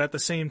karma, but at the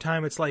same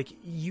time, it's like,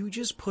 you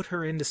just put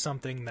her into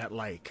something that,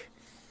 like,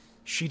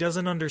 she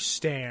doesn't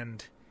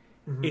understand.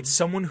 Mm-hmm. It's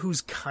someone who's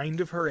kind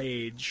of her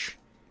age.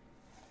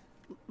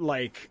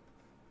 Like,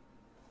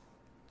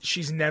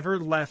 she's never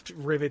left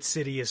Rivet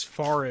City as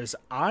far as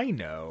I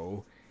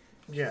know.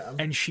 Yeah.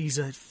 And she's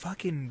a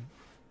fucking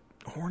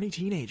horny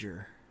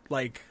teenager.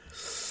 Like...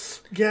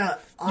 Yeah,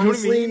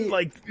 honestly, you know what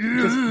I mean? Like,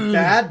 just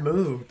bad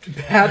move.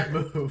 Bad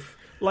move.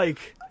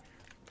 Like...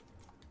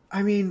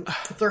 I mean,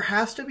 there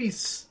has to be...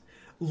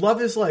 Love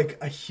is like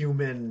a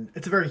human...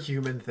 It's a very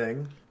human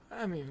thing.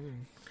 I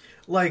mean...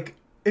 Like,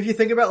 if you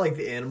think about, like,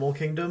 the animal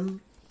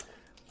kingdom,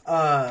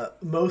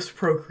 most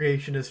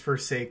procreation is for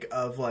sake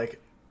of,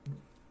 like,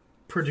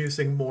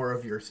 producing more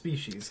of your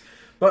species.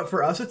 But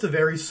for us, it's a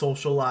very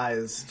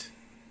socialized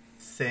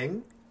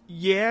thing.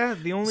 Yeah,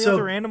 the only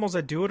other animals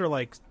that do it are,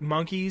 like,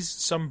 monkeys,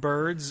 some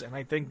birds, and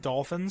I think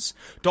dolphins.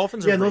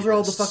 Dolphins are Yeah, and those rapists. are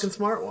all the fucking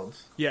smart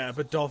ones. Yeah,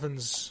 but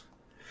dolphins...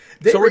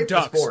 They so are rape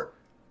ducks. for sport.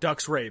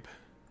 Ducks rape.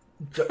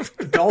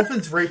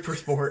 Dolphins rape for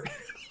sport.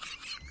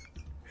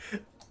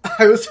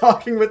 I was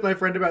talking with my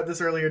friend about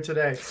this earlier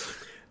today.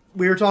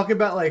 We were talking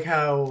about, like,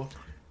 how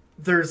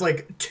there's,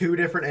 like, two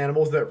different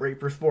animals that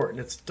rape for sport, and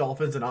it's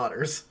dolphins and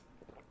otters.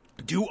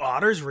 Do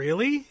otters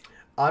really?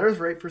 Otters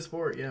rape for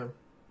sport, yeah.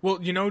 Well,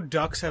 you know,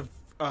 ducks have...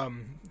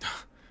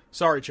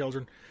 sorry,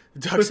 children.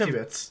 Ducks Twisty have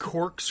bits.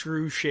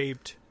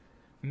 corkscrew-shaped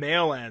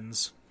male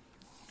ends,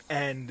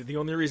 and the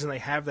only reason they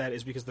have that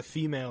is because the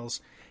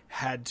females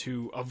had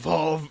to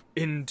evolve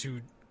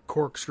into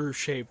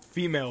corkscrew-shaped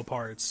female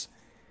parts.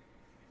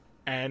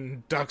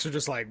 And ducks are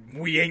just like,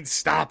 we ain't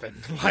stopping.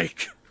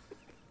 Like,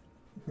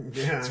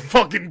 Yeah. it's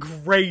fucking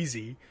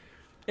crazy.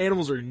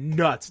 Animals are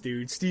nuts,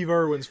 dude. Steve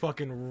Irwin's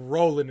fucking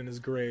rolling in his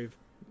grave.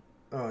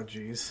 Oh,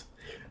 jeez.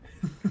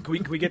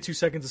 Can we get 2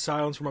 seconds of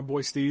silence for my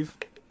boy Steve?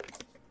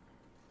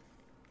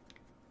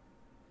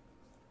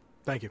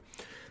 Thank you.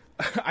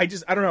 I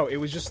don't know. It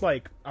was just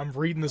like, I'm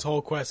reading this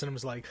whole quest and I'm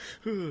just like,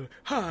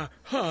 ha,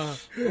 ha,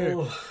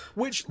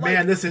 which, like,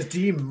 Man, this is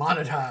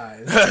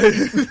demonetized.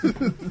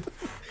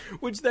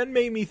 which then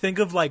made me think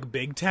of, like,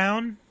 Big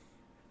Town.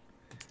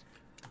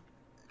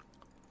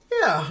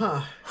 Yeah,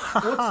 huh.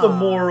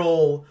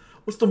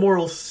 What's the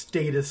moral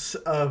status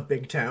of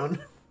Big Town?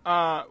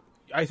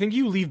 I think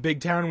you leave Big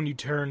Town when you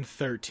turn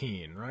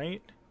 13,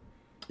 right?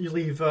 You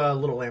leave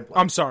Little Lamplight.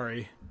 I'm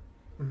sorry.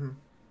 Mm-hmm.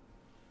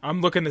 I'm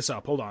looking this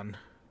up. Hold on.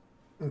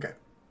 Okay.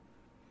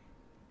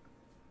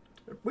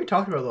 We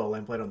talked about Little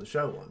Lamplight on the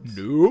show once.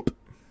 Nope.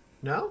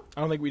 No?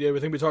 I don't think we did. I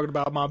think we talked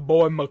about my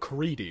boy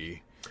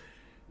McCready.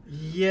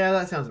 Yeah,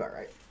 that sounds about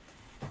right.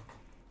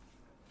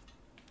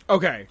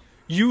 Okay.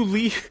 You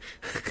leave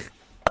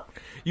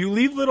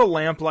Little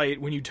Lamplight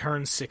when you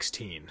turn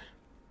 16.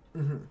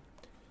 Mm-hmm.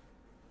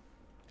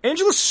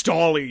 Angela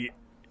Stawley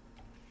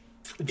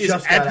is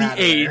Just at got the out of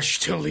age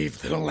to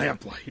leave Little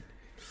Lamplight.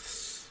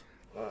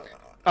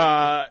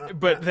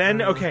 But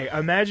then, okay,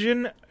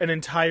 imagine an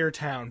entire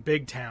town,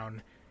 big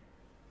town,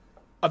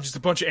 of just a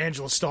bunch of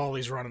Angela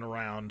Stawleys running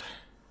around.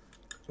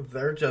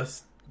 They're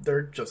just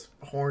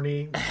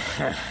horny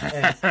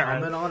and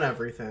comment on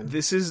everything.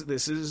 This is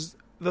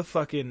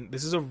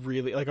a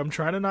really, like, I'm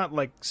trying to not,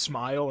 like,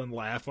 smile and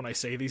laugh when I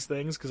say these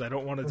things, because I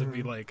don't want it to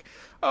be like,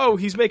 oh,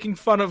 he's making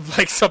fun of,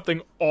 like,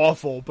 something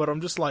awful, but I'm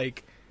just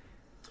like...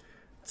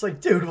 It's like,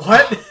 dude,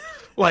 what?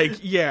 Like,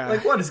 yeah.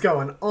 Like, what is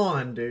going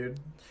on, dude?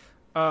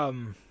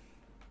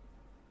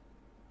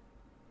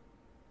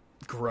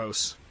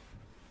 Gross.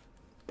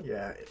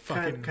 Yeah,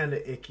 Fucking... kind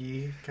of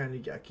icky, kind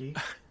of yucky.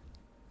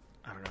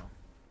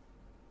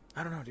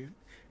 I don't know, dude.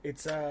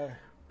 It's,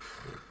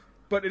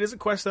 but it is a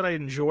quest that I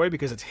enjoy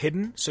because it's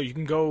hidden, so you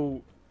can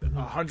go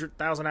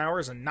 100,000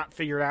 hours and not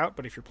figure it out,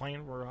 but if you're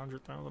playing for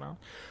 100,000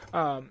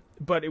 hours.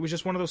 But it was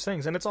just one of those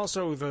things. And it's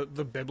also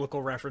the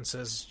biblical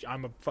references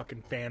I'm a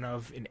fucking fan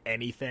of in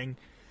anything.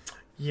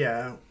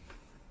 Yeah.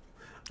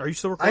 Are you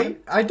still recording?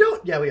 I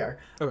don't... Yeah, we are.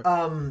 Okay.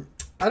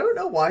 I don't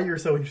know why you're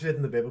so interested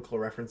in the biblical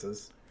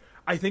references.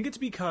 I think it's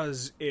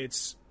because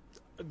it's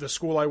the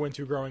school I went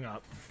to growing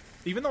up.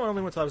 Even though I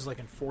only went till I was, like,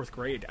 in 4th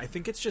grade, I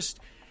think it's just...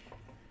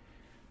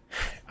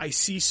 I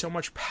see so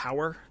much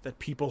power that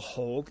people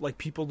hold. Like,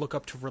 people look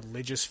up to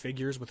religious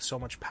figures with so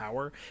much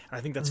power. And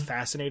I think that's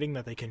fascinating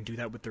that they can do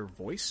that with their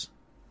voice.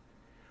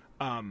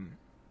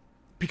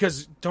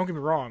 Because, don't get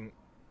me wrong,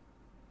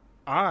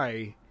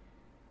 I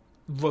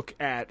look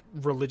at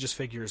religious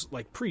figures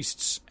like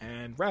priests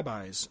and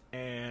rabbis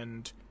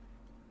and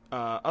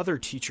other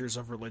teachers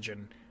of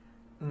religion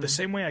the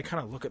same way I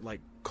kind of look at, like,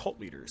 cult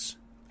leaders.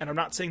 And I'm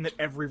not saying that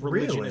every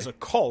religion is a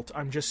cult.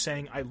 I'm just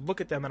saying I look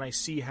at them and I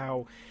see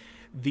how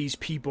these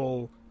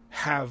people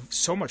have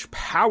so much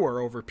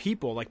power over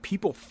people. Like,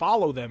 people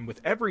follow them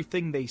with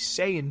everything they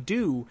say and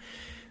do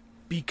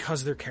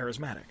because they're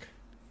charismatic.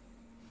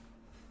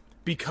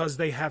 Because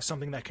they have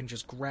something that can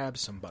just grab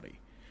somebody.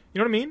 You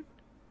know what I mean?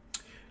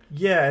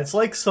 Yeah, it's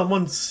like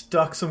someone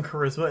stuck some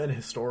charisma in a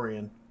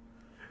historian.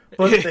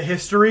 But the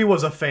history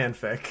was a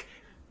fanfic.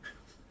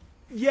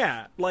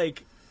 Yeah,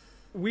 like,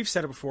 we've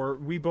said it before.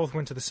 We both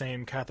went to the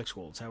same Catholic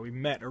school. It's how we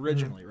met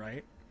originally,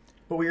 right?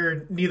 But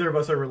neither of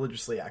us are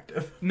religiously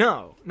active.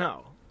 No.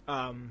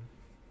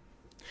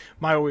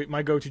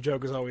 My go-to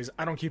joke is always,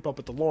 I don't keep up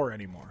with the lore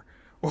anymore.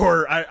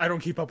 Or, I don't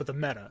keep up with the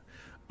meta.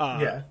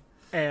 Yeah.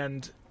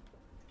 And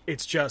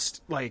it's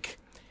just, like,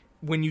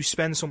 when you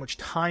spend so much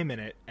time in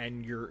it,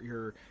 and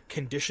you're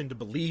conditioned to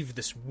believe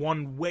this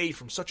one way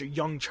from such a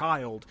young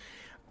child,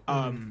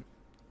 and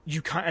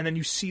then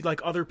you see, like,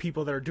 other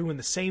people that are doing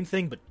the same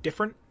thing, but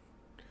different.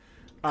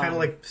 Kind of,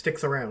 like,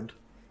 sticks around.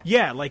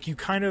 Yeah, like, you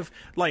kind of,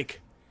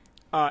 like...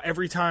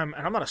 every time,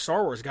 and I'm not a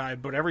Star Wars guy,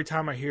 but every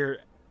time I hear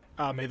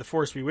May the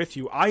Force be with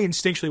you, I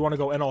instinctually want to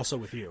go, and also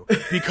with you,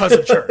 because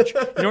of church.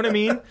 You know what I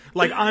mean?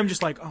 Like, I'm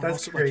just like, oh, That's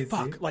also, crazy.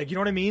 like, fuck. Like, you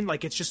know what I mean?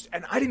 Like, it's just,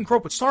 and I didn't grow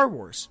up with Star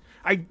Wars.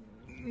 I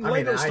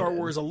Lego Star did.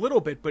 Wars a little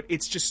bit, but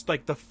it's just,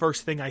 like, the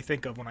first thing I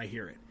think of when I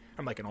hear it.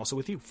 I'm like, and also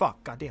with you.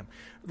 Fuck, goddamn.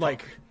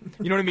 Like,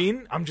 you know what I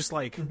mean? I'm just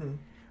like,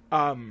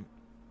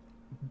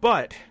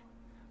 but,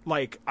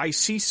 like, I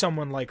see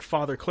someone like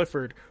Father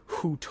Clifford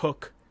who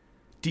took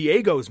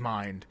Diego's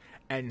mind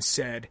and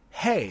said,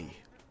 hey,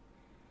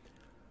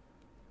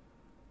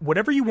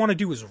 whatever you want to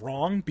do is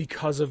wrong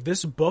because of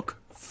this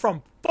book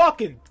from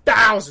fucking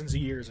thousands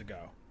of years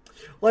ago.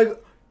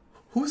 Like,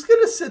 who's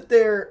gonna sit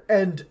there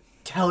and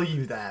tell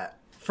you that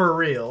For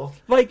real.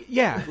 Like,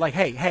 yeah, like,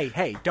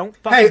 hey, don't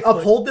fucking Hey,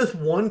 uphold this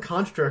one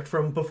construct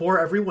from before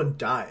everyone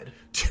died.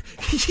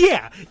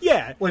 yeah.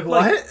 Like,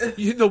 what?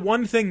 The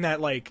one thing that,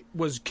 like,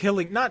 was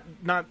killing, not,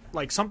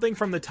 like, something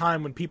from the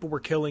time when people were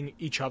killing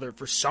each other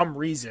for some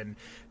reason,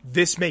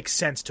 this makes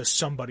sense to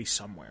somebody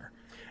somewhere.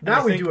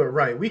 Now we do it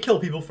right. We kill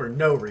people for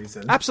no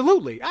reason.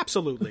 Absolutely.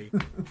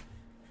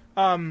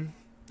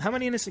 How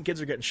many innocent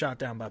kids are getting shot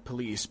down by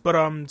police? But,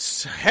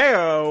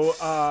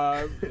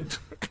 hey-o,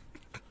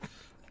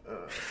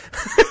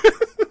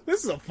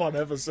 this is a fun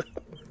episode.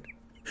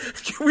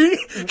 Can we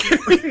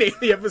name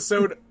the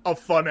episode A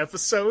Fun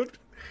Episode?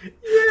 Yeah,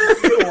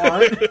 if you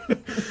want.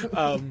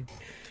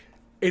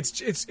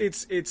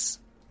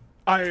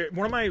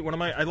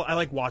 I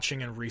like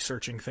watching and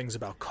researching things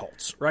about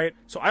cults, right?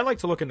 So I like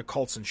to look into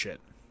cults and shit.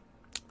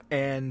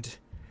 And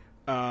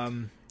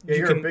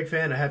you're a big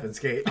fan of Heaven's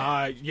Gate.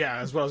 Yeah,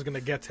 that's what I was going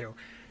to get to.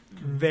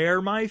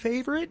 They're my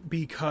favorite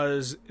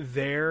because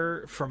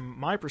from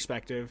my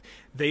perspective,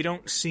 they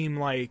don't seem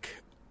like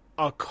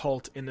a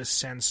cult in the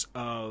sense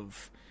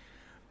of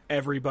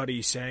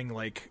everybody saying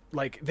like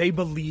they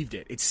believed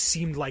it. It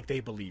seemed like they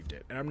believed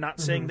it. And I'm not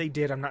saying they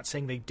did, I'm not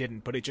saying they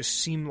didn't, but it just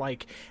seemed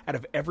like out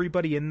of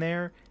everybody in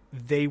there,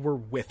 they were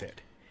with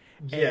it.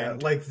 Yeah,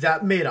 and like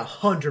that made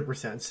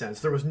 100% sense.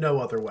 There was no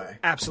other way.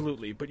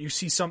 Absolutely, but you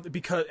see something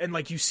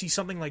you see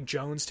something like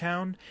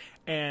Jonestown,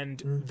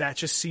 and that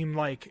just seemed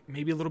like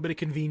maybe a little bit of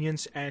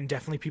convenience, and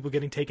definitely people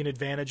getting taken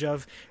advantage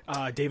of.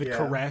 David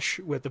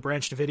Koresh with the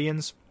Branch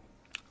Davidians.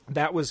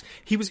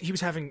 He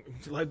was having,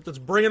 let's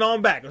bring it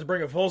on back. Let's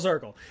bring it full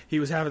circle. He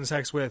was having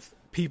sex with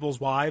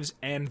people's wives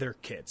and their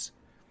kids.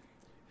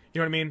 You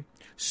know what I mean?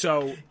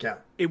 So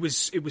it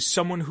was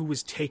someone who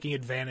was taking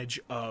advantage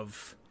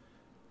of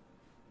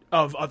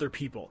other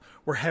people.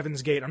 Where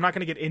Heaven's Gate, I'm not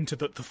going to get into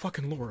the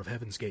fucking lore of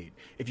Heaven's Gate.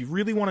 If you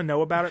really want to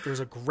know about it, there's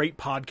a great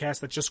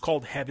podcast that's just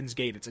called Heaven's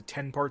Gate. It's a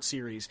 10-part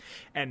series,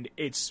 and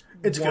it's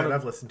good.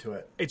 I've listened to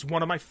it. It's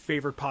one of my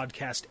favorite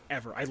podcasts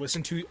ever. I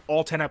listen to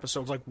all 10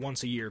 episodes like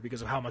once a year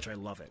because of how much I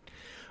love it.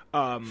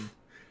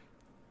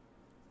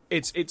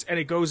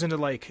 It goes into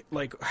like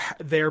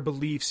their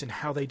beliefs and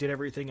how they did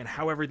everything and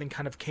how everything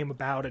kind of came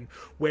about and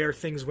where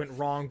things went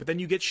wrong. But then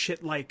you get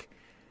shit like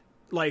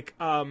what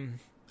are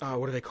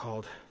they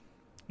called?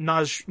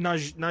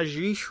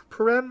 Najish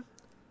Purim?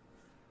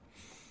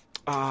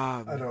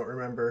 I don't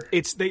remember.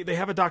 They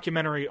have a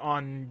documentary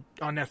on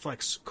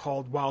Netflix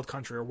called Wild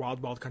Country or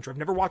Wild Wild Country. I've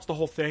never watched the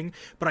whole thing,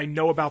 but I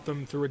know about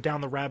them through a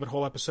Down the Rabbit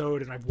Hole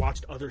episode, and I've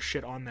watched other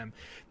shit on them.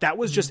 That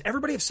was just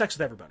everybody have sex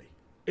with everybody.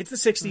 It's the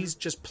 60s,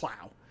 just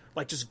plow.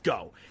 Like, just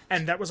go.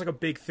 And that was like a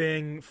big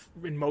thing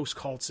in most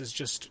cults, is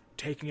just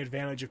taking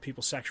advantage of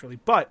people sexually.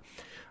 But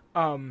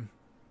one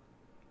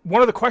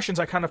of the questions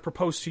I kind of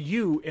proposed to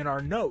you in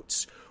our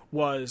notes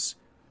was,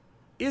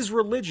 is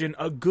religion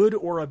a good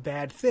or a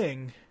bad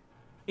thing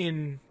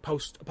in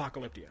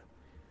post-apocalyptia?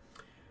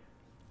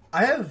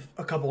 I have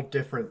a couple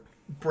different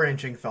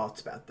branching thoughts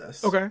about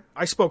this. Okay.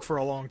 I spoke for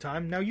a long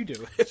time. Now you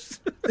do.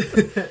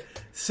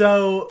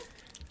 So,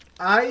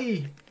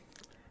 I,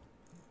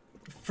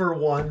 for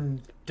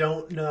one,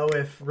 don't know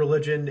if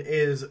religion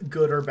is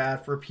good or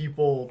bad for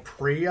people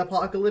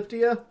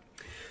pre-apocalyptia.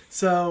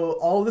 So,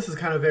 all this is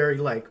kind of very,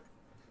 like,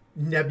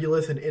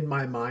 nebulous and in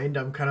my mind.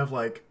 I'm kind of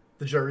like,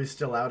 the jury's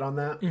still out on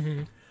that.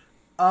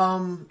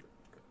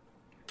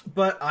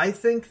 But I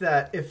think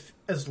that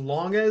as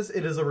long as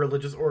it is a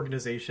religious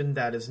organization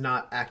that is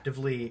not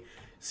actively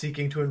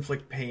seeking to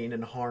inflict pain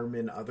and harm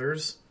in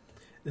others,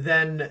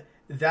 then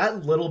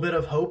that little bit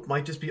of hope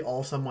might just be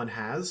all someone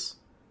has.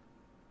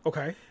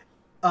 Okay.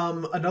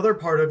 Another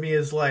part of me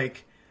is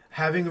like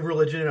having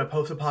religion in a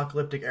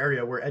post-apocalyptic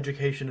area where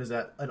education is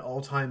at an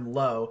all-time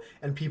low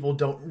and people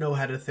don't know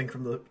how to think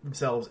from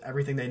themselves.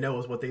 Everything they know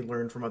is what they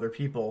learned from other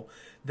people.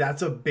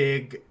 That's a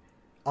big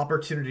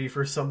opportunity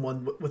for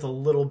someone with a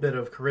little bit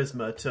of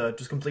charisma to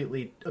just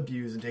completely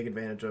abuse and take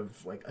advantage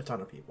of like a ton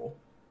of people.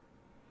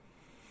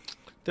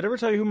 Did I ever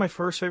tell you who my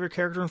first favorite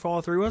character in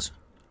Fallout 3 was?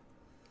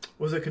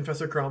 Was it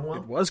Confessor Cromwell?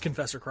 It was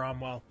Confessor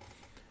Cromwell.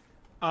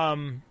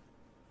 I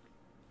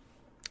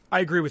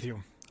agree with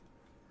you.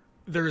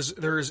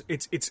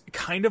 It's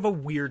kind of a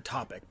weird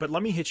topic, but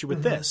let me hit you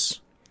with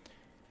this.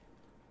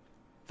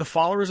 The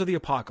followers of the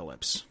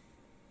apocalypse.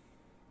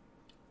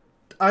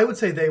 I would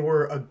say they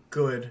were a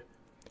good...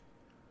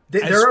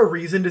 They're a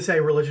reason to say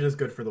religion is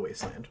good for the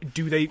wasteland.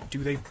 Do they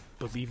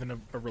believe in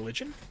a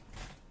religion?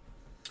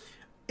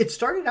 It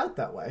started out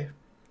that way.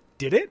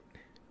 Did it?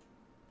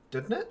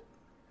 Didn't it?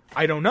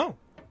 I don't know.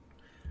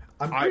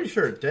 I'm pretty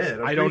sure it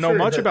did. I don't know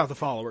much about the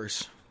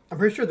followers. I'm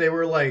pretty sure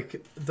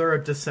they're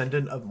a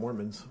descendant of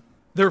Mormons.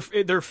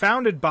 They're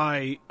founded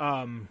by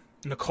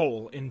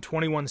Nicole in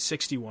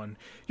 2161.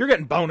 You're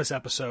getting bonus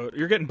episode.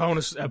 You're getting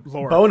bonus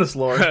lore. Bonus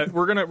lore.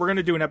 we're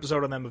gonna do an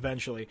episode on them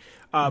eventually.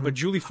 But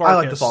Julie Farkas. I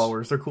like the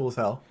followers. They're cool as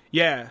hell.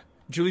 Yeah,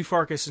 Julie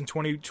Farkas in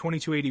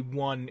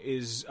 2281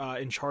 is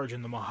in charge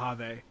in the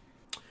Mojave.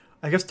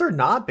 I guess they're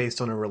not based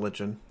on a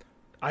religion.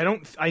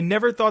 I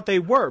never thought they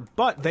were,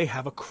 but they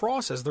have a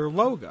cross as their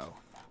logo.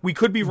 We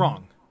could be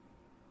wrong.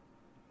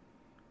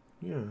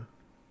 Yeah.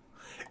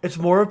 It's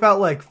more about,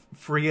 like,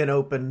 free and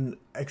open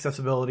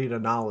accessibility to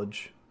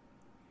knowledge.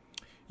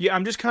 Yeah,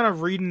 I'm just kind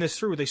of reading this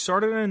through. They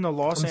started in the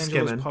Los Angeles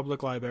skimming.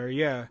 Public Library,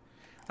 yeah.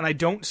 And I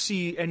don't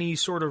see any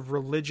sort of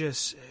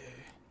religious...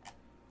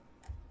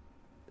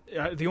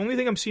 the only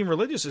thing I'm seeing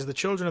religious is the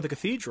Children of the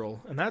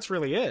Cathedral, and that's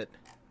really it.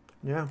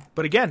 Yeah.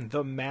 But again,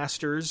 the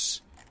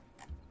Masters,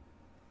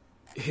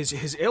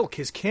 his ilk,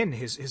 his kin,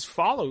 his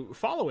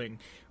following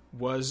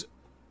was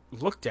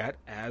looked at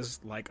as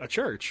like a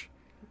church.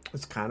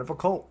 It's kind of a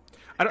cult.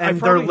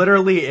 And they're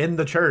literally in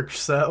the church,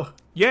 so...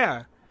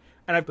 Yeah.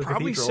 And I've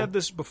probably cathedral. said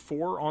this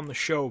before on the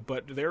show,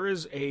 but there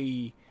is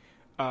a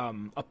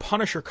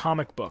Punisher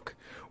comic book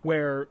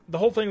where the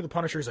whole thing of the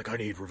Punisher is like, I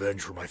need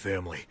revenge for my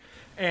family.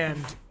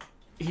 And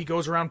he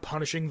goes around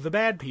punishing the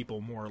bad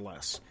people, more or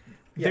less.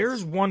 Yes.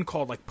 There's one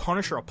called like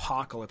Punisher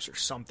Apocalypse or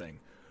something,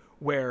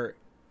 where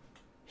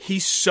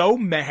he's so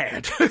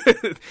mad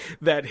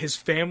that his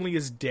family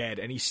is dead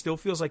and he still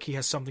feels like he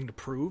has something to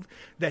prove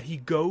that he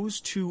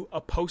goes to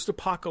a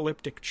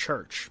post-apocalyptic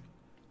church,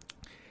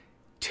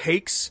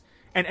 takes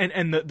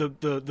and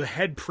the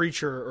head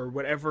preacher or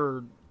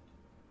whatever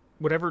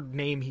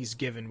name he's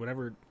given,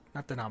 whatever,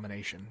 not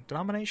denomination,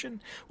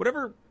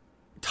 whatever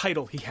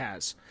title he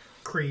has,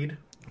 Creed.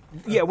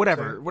 yeah,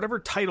 whatever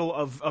title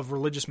of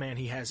religious man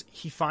he has,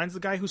 he finds the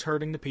guy who's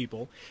hurting the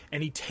people,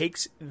 and he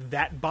takes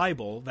that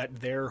Bible,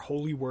 that their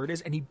holy word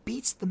is, and he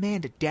beats the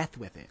man to death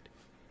with it.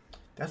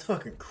 That's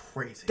fucking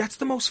crazy. That's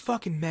the most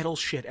fucking metal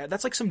shit.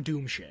 That's like some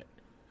Doom shit.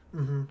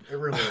 Mm-hmm. It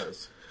really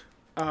is.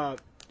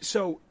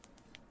 So,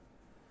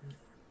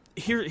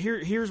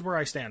 here's where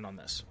I stand on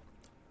this.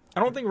 I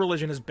don't think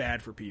religion is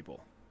bad for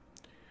people.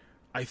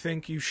 I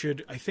think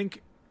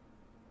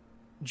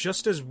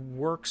just as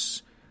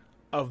works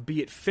of,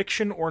 be it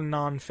fiction or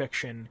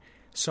non-fiction,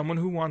 someone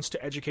who wants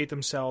to educate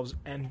themselves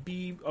and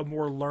be a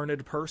more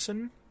learned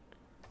person,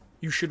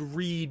 you should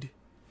read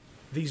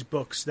these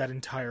books that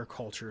entire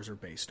cultures are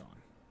based on.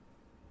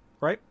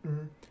 Right?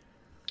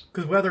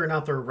 Because whether or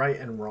not they're right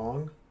and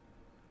wrong,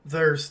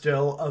 they're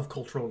still of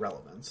cultural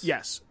relevance.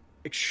 Yes,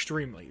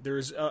 extremely.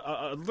 There's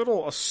a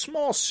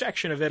small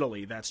section of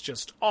Italy that's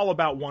just all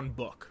about one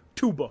book.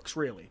 2 books,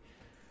 really.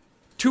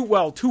 2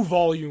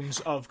 volumes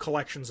of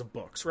collections of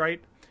books,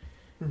 right?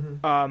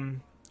 Mm-hmm.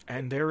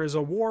 And there is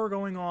a war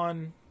going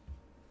on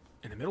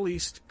in the Middle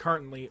East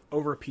currently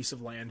over a piece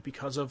of land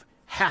because of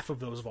half of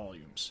those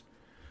volumes.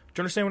 Do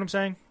you understand what I'm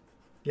saying?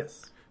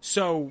 Yes.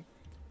 So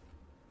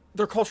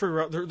they're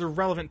culturally they're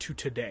relevant to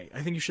today.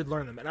 I think you should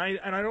learn them, and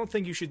I don't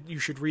think you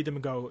should read them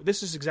and go,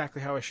 this is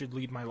exactly how I should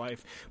lead my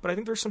life. But I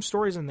think there's some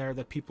stories in there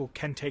that people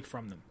can take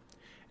from them,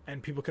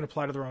 and people can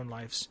apply to their own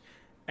lives,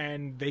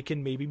 and they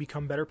can maybe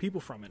become better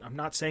people from it. I'm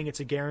not saying it's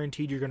a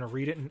guaranteed you're going to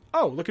read it and,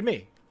 oh, look at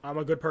me, I'm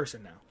a good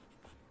person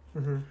now.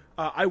 Mm-hmm.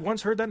 I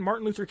once heard that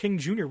Martin Luther King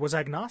Jr. was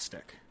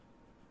agnostic.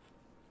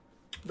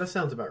 That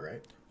sounds about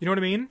right. You know what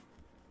I mean?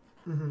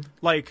 Mm-hmm.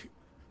 Like,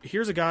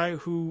 here's a guy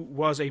who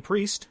was a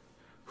priest,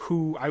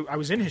 who I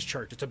was in his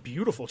church. It's a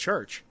beautiful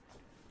church.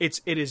 It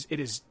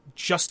is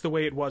just the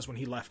way it was when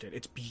he left it.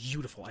 It's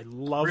beautiful. I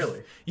love.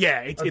 Really?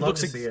 Yeah. It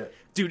looks like, see it.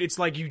 Dude. It's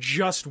like you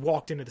just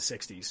walked into the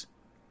 '60s.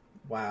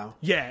 Wow.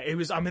 Yeah. It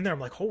was. I'm in there. I'm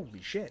like,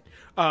 holy shit.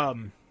 I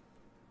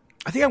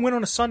think I went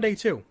on a Sunday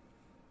too.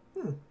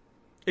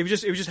 It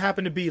just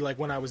happened to be like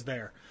when I was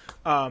there.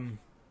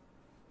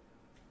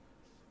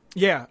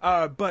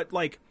 Yeah. But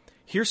like,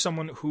 here's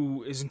someone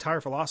who his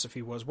entire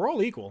philosophy was, we're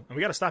all equal and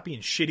we got to stop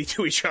being shitty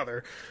to each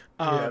other.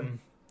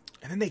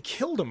 And then they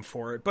killed him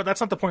for it. But that's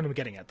not the point I'm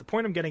getting at. The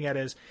point I'm getting at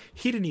is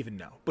he didn't even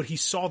know, but he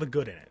saw the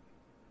good in it.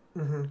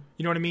 Mm-hmm.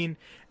 You know what I mean?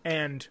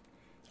 And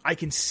I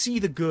can see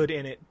the good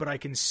in it, but I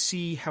can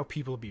see how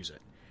people abuse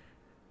it.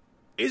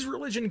 Is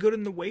religion good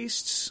in the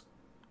wastes?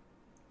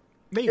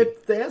 Maybe.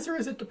 The answer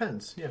is it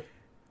depends. Yeah.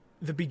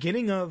 The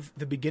beginning of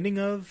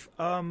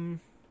Megaton,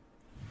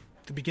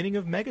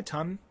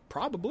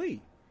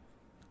 probably.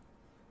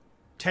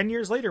 10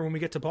 years later, when we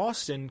get to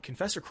Boston,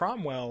 Confessor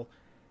Cromwell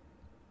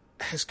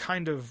has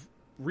kind of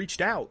reached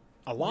out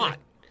a lot.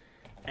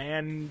 Yeah.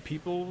 And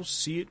people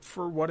see it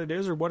for what it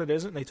is or what it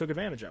isn't, and they took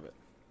advantage of it.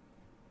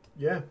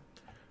 Yeah,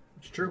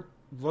 it's true.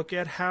 Look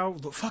at how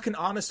the fucking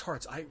Honest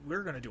Hearts.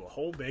 We're going to do a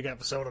whole big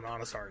episode on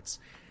Honest Hearts.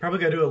 Probably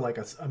going to do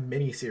a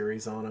mini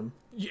series on them.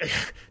 Yeah,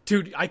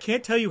 dude, I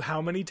can't tell you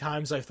how many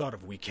times I've thought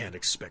of, we can't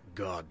expect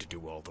God to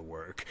do all the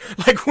work.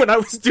 Like when I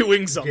was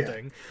doing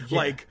something,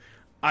 like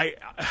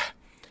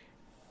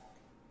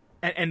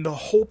and the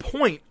whole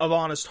point of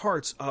Honest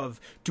Hearts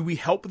of, do we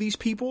help these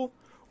people,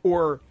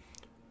 or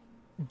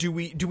do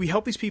we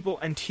help these people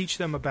and teach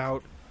them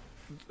about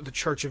the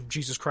Church of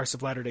Jesus Christ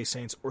of Latter-day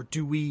Saints, or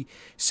do we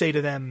say to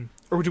them,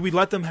 or do we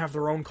let them have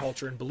their own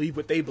culture and believe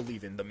what they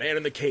believe in, the Man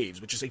in the Caves,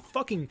 which is a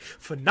fucking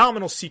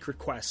phenomenal secret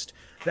quest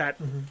that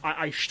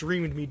I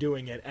streamed me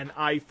doing it, and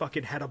I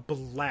fucking had a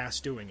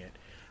blast doing it.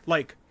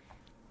 Like,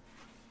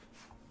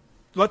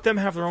 let them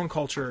have their own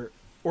culture,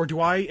 or do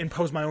I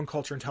impose my own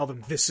culture and tell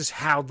them this is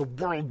how the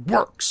world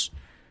works?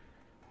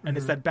 And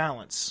it's that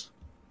balance.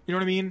 You know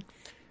what I mean?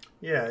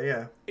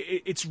 Yeah.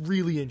 It's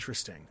really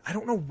interesting. I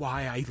don't know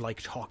why I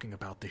like talking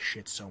about this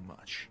shit so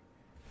much.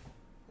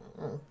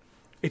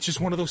 It's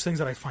just one of those things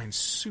that I find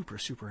super,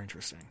 super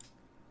interesting.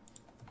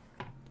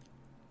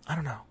 I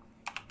don't know.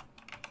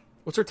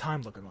 What's our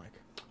time looking like?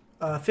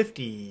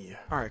 50.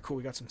 All right, cool.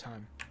 We got some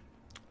time.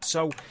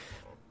 So,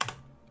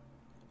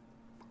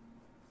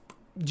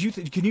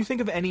 can you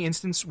think of any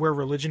instance where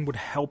religion would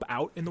help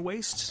out in the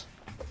wastes?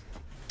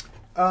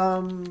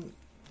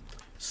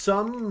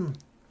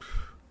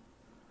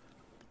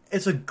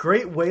 It's a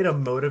great way to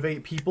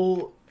motivate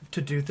people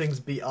to do things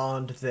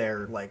beyond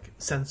their like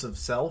sense of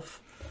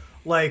self.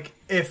 Like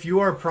if you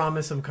are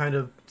promised some kind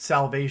of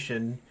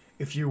salvation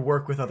if you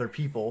work with other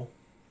people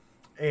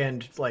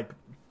and like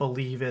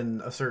believe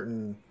in a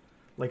certain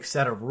like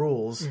set of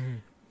rules,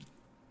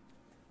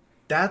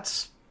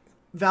 that's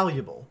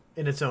valuable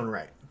in its own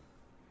right.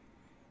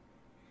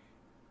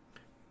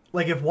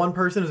 Like if one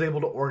person is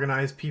able to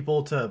organize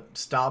people to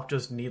stop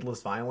just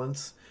needless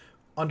violence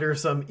under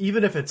some,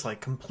 even if it's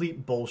like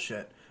complete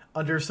bullshit,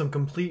 under some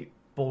complete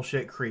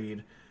bullshit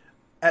creed,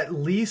 at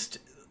least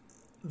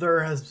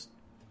there has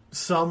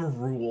some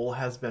rule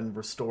has been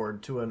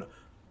restored to an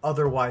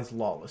otherwise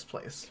lawless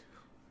place.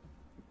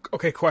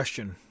 Okay,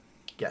 question.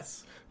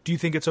 Yes. Do you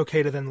think it's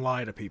okay to then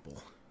lie to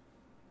people?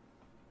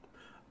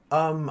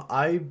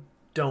 I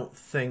don't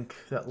think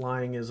that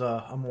lying is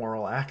a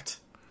moral act.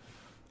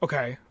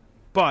 Okay,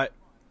 but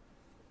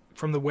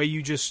from the way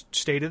you just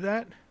stated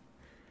that,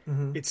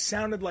 it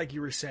sounded like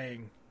you were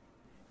saying,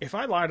 if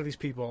I lie to these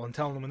people and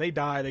tell them when they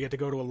die they get to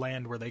go to a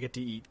land where they get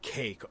to eat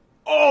cake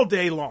all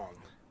day long,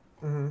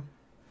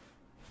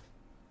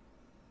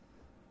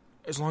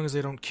 as long as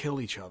they don't kill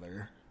each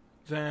other,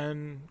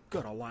 then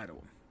good, I'll lie to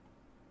them.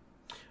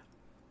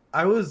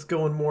 I was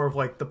going more of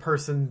like the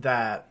person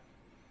that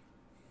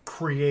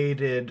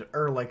created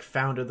or like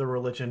founded the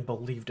religion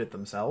believed it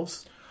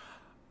themselves.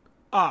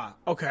 Ah,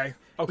 okay.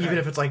 Even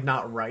if it's like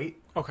not right.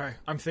 Okay,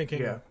 I'm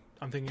thinking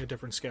a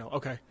different scale.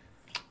 Okay.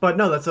 But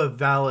no, that's a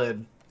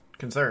valid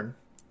concern.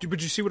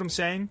 But you see what I'm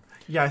saying?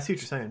 Yeah, I see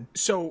what you're saying.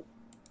 So,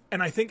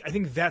 and I think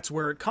that's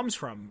where it comes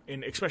from,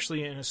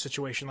 especially in a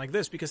situation like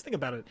this, because think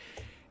about it.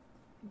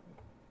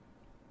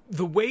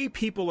 The way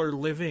people are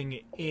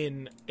living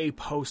in a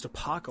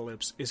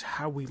post-apocalypse is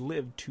how we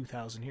lived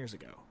 2,000 years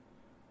ago.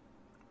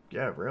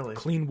 Yeah, really.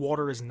 Clean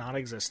water is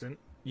non-existent.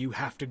 You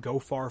have to go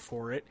far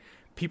for it.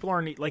 People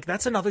aren't... Like,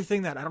 that's another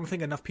thing that I don't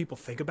think enough people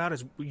think about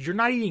is you're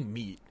not eating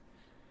meat.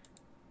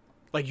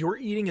 Like, you're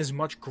eating as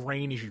much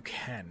grain as you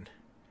can.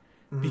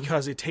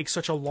 Because it takes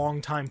such a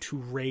long time to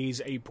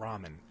raise a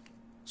Brahmin.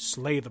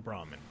 Slay the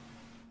Brahmin.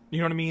 You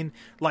know what I mean?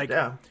 Like...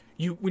 Yeah.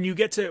 When you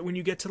get to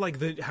like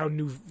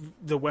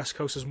the West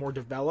Coast is more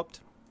developed,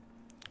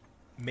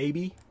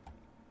 maybe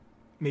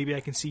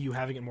I can see you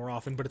having it more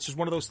often, but it's just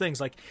one of those things.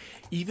 Like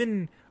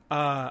even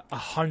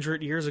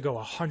 100 years ago,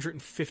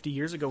 150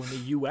 years ago in the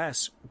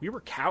U.S., we were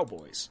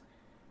cowboys.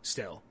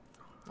 Still,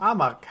 I'm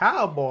a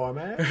cowboy,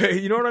 man.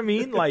 You know what I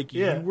mean? Like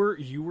you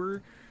were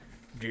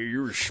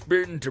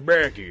spitting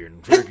tobacco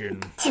and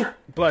freaking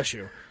bless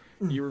you.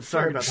 You were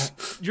sorry about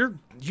that.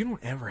 You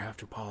don't ever have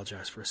to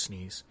apologize for a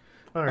sneeze.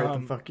 All right,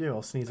 then fuck you.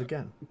 I'll sneeze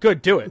again.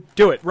 Good, do it.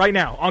 Do it right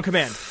now, on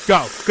command.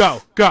 Go,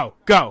 go, go,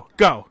 go,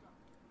 go.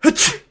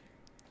 Was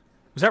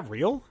that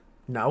real?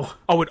 No.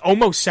 Oh, it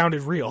almost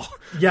sounded real.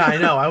 Yeah, I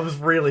know. I was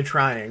really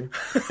trying.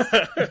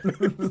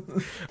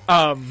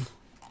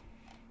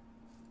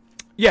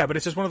 Yeah, but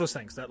it's just one of those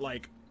things that,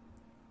 like,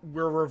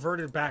 we're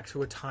reverted back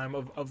to a time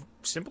of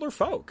simpler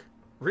folk,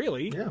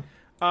 really. Yeah.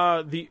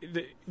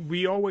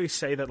 We always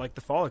say that, like,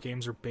 the Fallout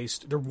games are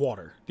they're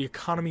water. The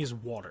economy is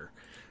water.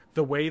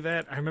 The way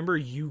that I remember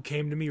you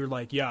came to me, you're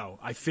like, yo,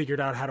 I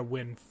figured out how to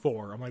win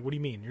 4. I'm like, what do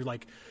you mean? You're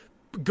like,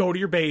 go to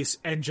your base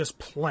and just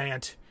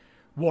plant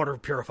water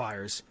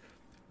purifiers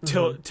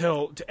till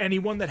to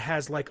anyone that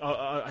has like,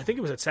 I think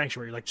it was at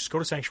Sanctuary, like just go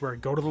to Sanctuary,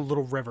 go to the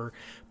little river,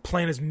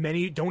 plant as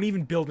many, don't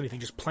even build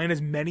anything, just plant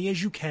as many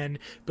as you can,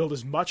 build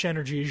as much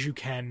energy as you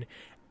can,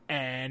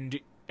 and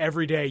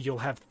every day you'll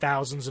have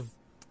thousands of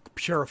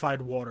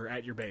purified water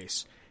at your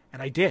base.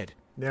 And I did.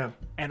 Yeah.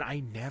 And I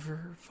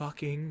never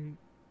fucking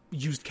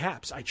used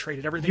caps. I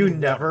traded everything. You in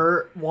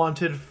never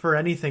wanted for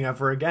anything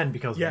ever again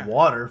because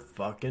water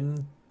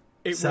fucking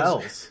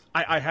sells.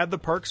 I had the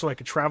perk so I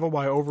could travel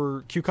while I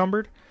over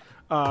cucumbered.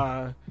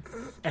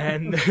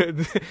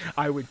 And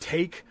I would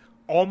take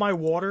all my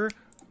water,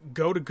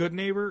 go to Good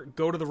Neighbor,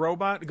 go to the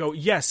robot, go,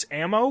 yes,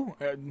 ammo,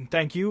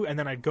 thank you. And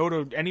then I'd go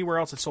to anywhere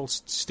else that sold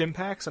stim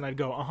packs and I'd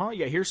go,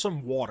 yeah, here's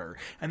some water.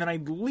 And then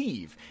I'd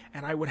leave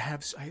and I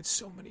had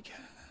so many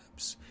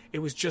caps. It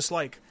was just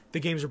like, the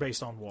games are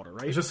based on water,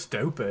 right? It's just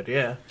stupid,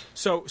 yeah.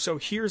 So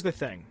here's the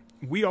thing.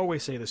 We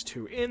always say this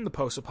too. In the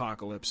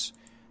post-apocalypse,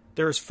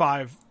 there's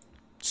 5,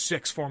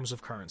 6 forms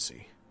of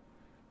currency.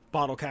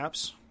 Bottle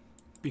caps,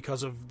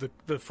 because of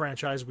the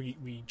franchise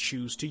we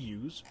choose to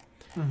use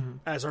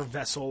as our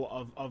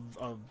vessel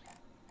of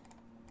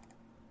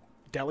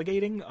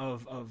delegating,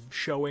 of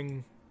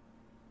showing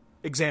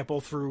example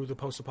through the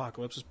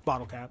post-apocalypse.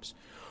 Bottle caps.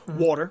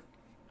 Water,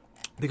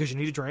 because you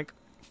need a drink.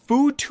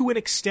 food to an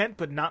extent,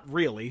 but not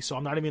really, so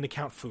I'm not even going to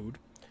count food.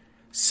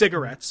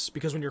 Cigarettes,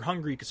 because when you're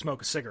hungry, you can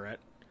smoke a cigarette.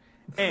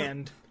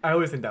 And... I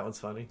always think that one's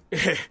funny.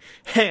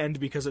 and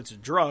because it's a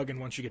drug, and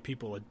once you get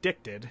people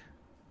addicted...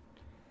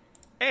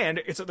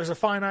 And there's a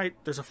finite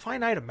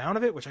amount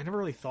of it, which I never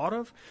really thought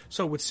of.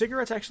 So would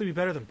cigarettes actually be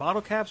better than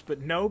bottle caps? But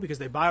no, because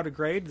they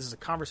biodegrade. This is a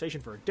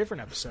conversation for a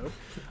different episode.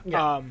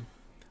 Yeah.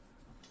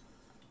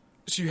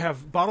 So you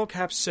have bottle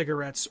caps,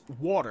 cigarettes,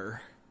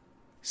 water,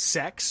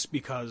 sex,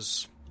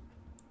 because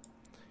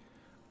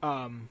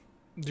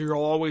you'll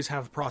always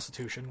have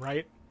prostitution,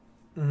 right?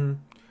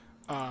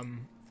 Mm-hmm.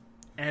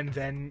 And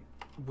then,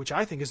 which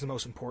I think is the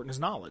most important, is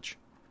knowledge.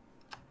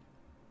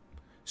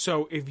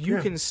 So if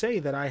you can say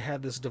that I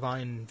had this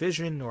divine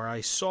vision, or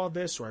I saw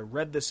this, or I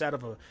read this out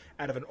of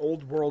an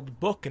old world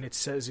book, and it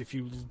says if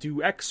you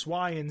do X,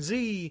 Y, and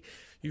Z,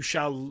 you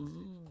shall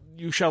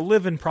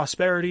live in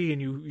prosperity, and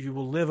you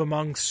will live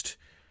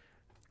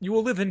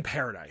in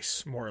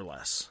paradise, more or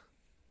less.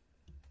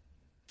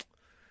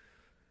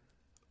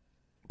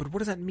 But what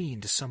does that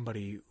mean to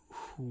somebody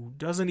who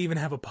doesn't even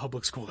have a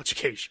public school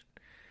education?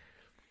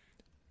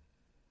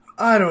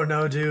 I don't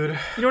know, dude.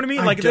 You know what I mean?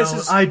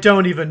 I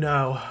don't even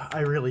know. I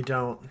really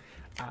don't.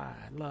 I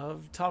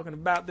love talking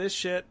about this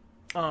shit.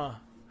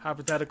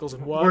 Hypotheticals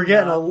and what? We're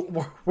getting a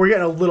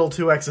little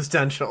too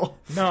existential.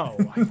 No,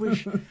 I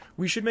wish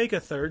we should make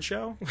a third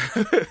show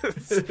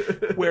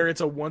where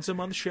it's a once a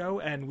month show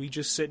and we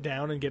just sit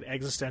down and get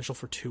existential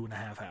for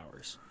 2.5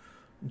 hours.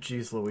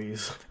 Jeez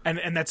Louise.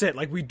 And that's it.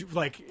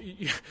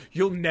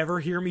 You'll never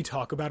hear me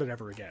talk about it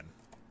ever again.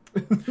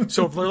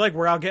 So if they're like,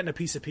 we're out getting a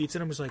piece of pizza,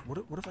 and I'm just like,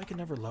 what if I could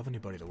never love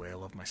anybody the way I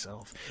love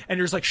myself? And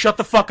you're just like, shut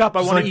the fuck up,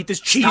 I want to eat this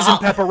cheese and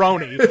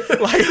pepperoni.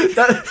 Like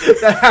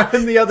that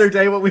happened the other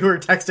day when we were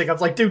texting. I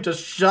was like, dude,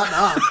 just shut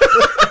up.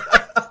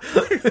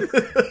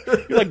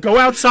 You're like, go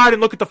outside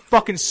and look at the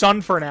fucking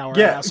sun for an hour,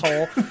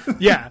 asshole.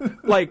 Yeah,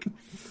 like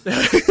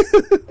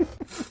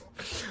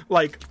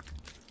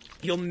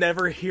you'll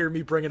never hear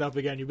me bring it up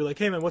again. You'll be like,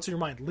 hey man, what's in your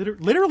mind?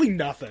 Literally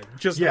nothing.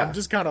 I'm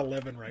just kind of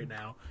living right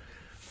now.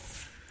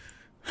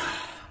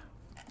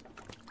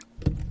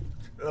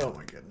 Oh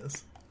my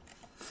goodness.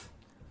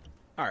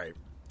 Alright.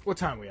 What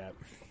time are we at?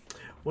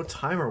 What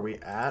time are we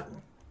at?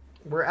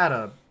 We're at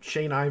a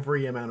Shane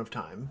Ivory amount of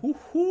time.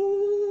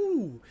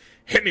 Woohoo!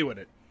 Hit me with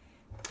it.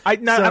 I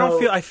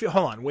don't feel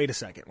hold on, wait a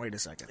second. I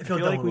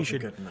feel like we should.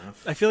 Good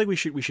enough. I feel like we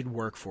should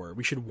work for it.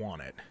 We should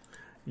want it.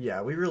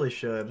 Yeah, we really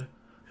should.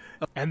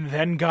 And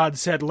then God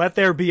said, let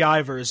there be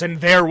Ivors,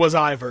 and there was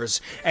Ivors,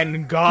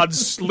 and God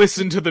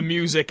listened to the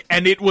music,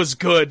 and it was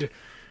good.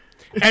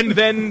 And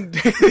then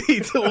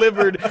he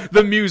delivered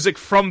the music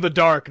from the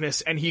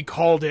darkness, and he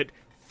called it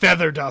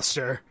Feather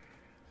Duster.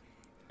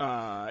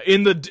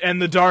 In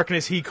the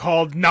darkness, he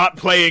called not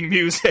playing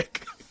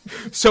music.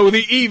 So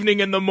the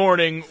evening and the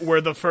morning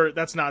were the first.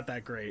 That's not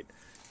that great.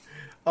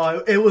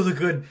 It was a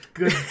good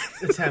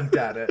attempt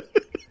at it.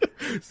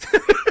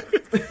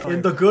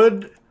 In the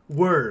good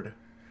word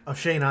of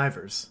Shane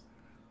Ivors,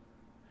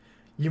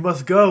 you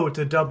must go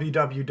to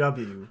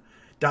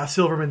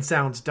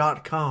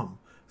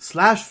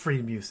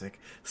www.silvermansounds.com/free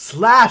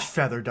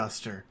music/Feather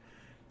Duster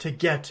to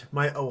get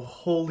my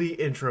holy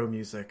intro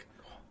music,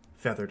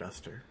 Feather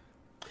Duster.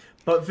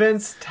 But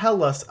Vince,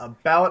 tell us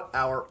about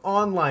our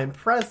online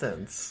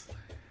presence.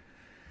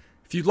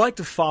 If you'd like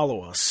to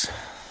follow us,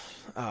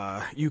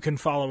 you can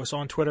follow us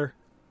on Twitter,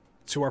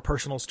 to our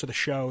personals, to the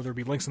show. There'll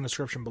be links in the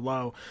description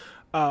below.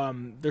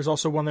 There's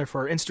also one there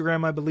for our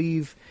Instagram, I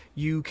believe.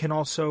 You can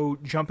also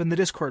jump in the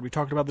Discord. We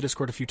talked about the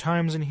Discord a few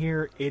times in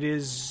here. It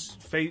is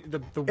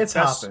it's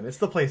best. Hopping. It's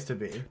the place to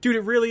be. Dude,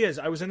 it really is.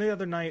 I was in the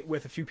other night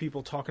with a few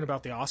people talking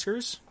about the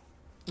Oscars.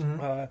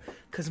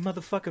 Because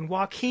motherfucking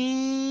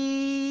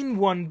Joaquin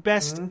won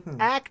Best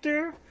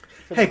Actor.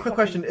 Hey, quick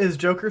question. Is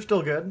Joker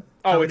still good?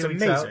 Oh, it's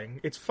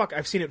amazing. It's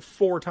I've seen it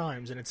 4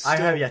 times, and it's still I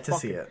have yet to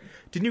see it.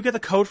 Didn't you get the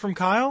code from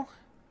Kyle?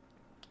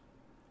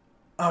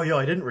 Oh, yo,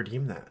 I didn't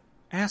redeem that.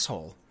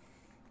 Asshole.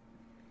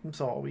 I'm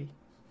sorry.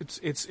 It's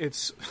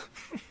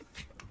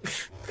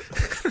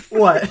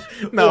What?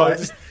 No,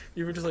 what?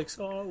 You were just like,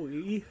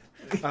 sorry.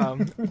 Did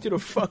a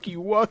fucky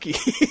wucky.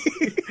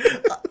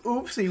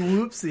 Oopsie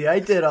whoopsie, I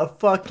did a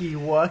fucky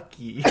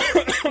wucky.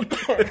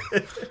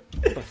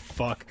 What the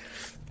fuck?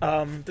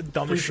 The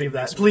dumbest shit.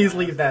 Please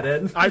leave that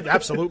in. I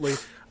absolutely.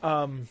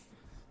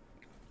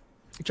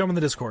 Jump in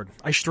the Discord.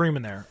 I stream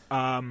in there.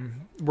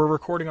 We're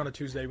recording on a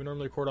Tuesday. We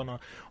normally record on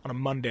a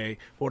Monday.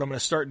 But what I'm going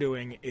to start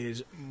doing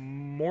is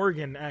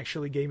Morgan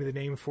actually gave me the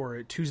name for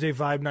it. Tuesday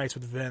Vibe Nights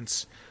with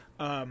Vince.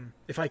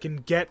 If I can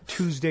get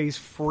Tuesdays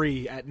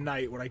free at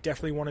night, what I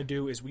definitely want to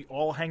do is we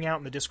all hang out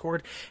in the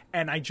Discord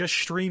and I just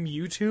stream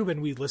YouTube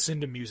and we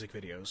listen to music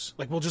videos.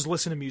 Like, we'll just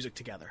listen to music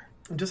together.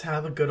 And just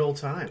have a good old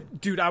time.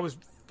 Dude, I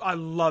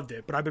loved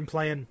it, but I've been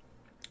playing.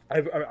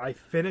 I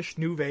finished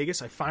New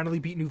Vegas. I finally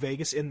beat New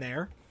Vegas in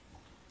there.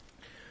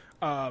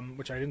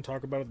 Which I didn't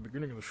talk about at the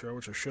beginning of the show,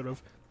 which I should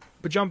have.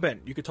 But jump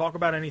in. You could talk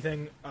about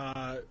anything.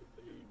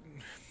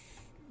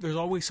 There's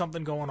always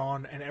something going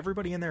on, and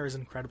everybody in there is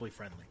incredibly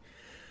friendly.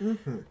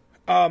 Mm-hmm.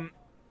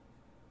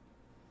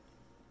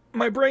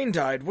 My brain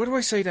died. What do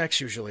I say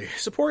next usually?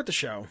 Support the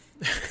show.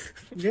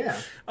 Yeah.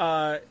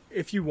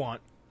 If you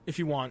want,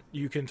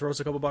 you can throw us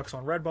a couple bucks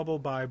on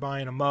Redbubble by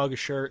buying a mug, a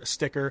shirt, a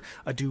sticker,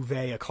 a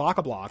duvet, a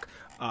clock-a-block,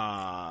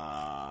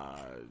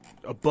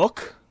 a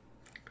book,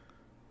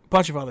 a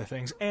bunch of other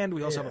things. And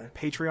we also have a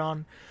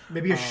Patreon.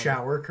 Maybe a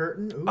shower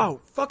curtain. Ooh.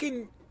 Oh,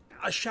 fucking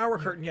a shower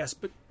curtain, yes,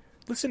 but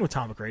listen to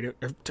Atomic Radio.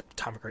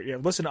 Atomic Radio,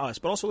 yeah, listen to us,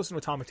 but also listen to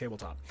Atomic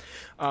Tabletop.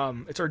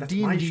 It's our That's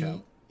D&D. my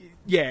show.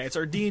 Yeah, it's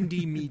our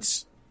D&D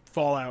meets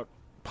Fallout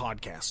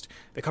podcast.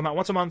 They come out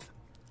once a month.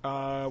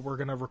 We're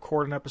going to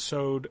record an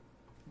episode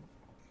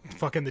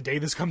fucking the day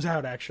this comes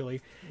out,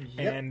 actually.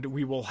 Yep. And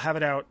we will have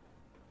it out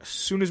as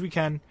soon as we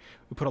can.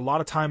 We put a lot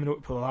of time into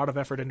it, put a lot of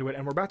effort into it,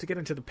 and we're about to get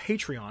into the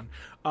Patreon.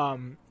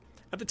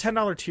 At the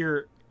 $10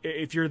 tier,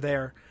 if you're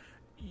there,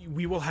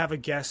 we will have a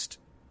guest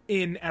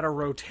in at a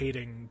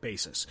rotating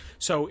basis.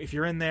 So if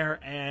you're in there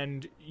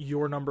and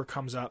your number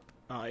comes up,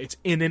 it's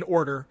in an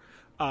order.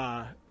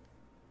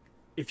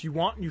 If you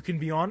want, you can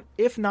be on.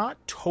 If not,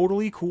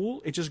 totally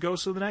cool. It just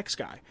goes to the next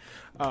guy.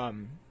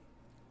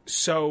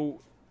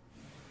 So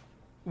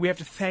we have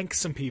to thank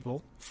some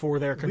people for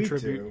their We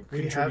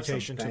contribution have some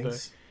to the.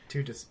 thanks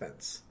to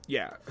dispense.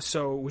 Yeah.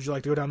 So would you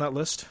like to go down that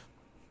list?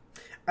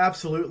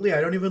 Absolutely.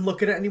 I don't even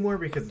look at it anymore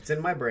because it's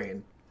in my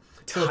brain.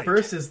 So the Tight.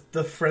 first is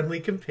the Friendly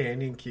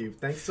Companion Cube.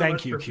 Thanks so Thank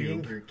much you, for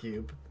being Cube. here,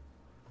 Cube.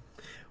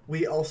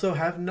 We also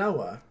have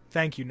Noah,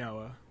 Thank you,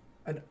 Noah.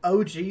 an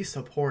OG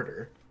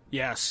supporter.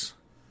 Yes.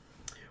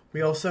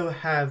 We also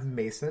have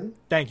Mason,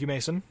 Thank you,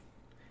 Mason.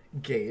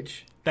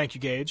 Gage, Thank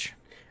you, Gage.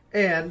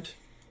 and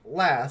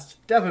last,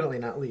 definitely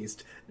not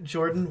least,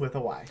 Jordan with a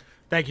Y.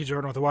 Thank you,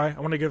 Jordan with a Y. I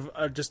want to give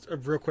just a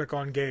real quick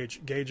on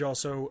Gage. Gage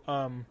also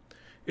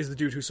is the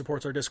dude who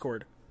supports our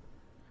Discord.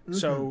 Mm-hmm.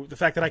 So the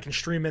fact that I can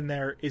stream in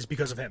there is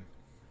because of him.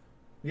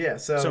 Yeah,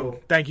 So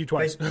thank you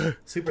twice.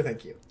 super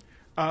thank you.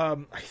 I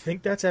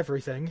think that's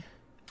everything.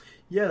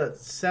 Yeah, that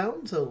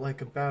sounds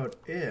like about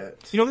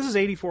it. You know, this is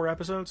 84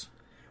 episodes.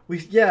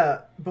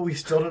 But we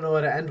still don't know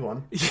how to end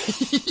one.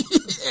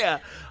 Yeah.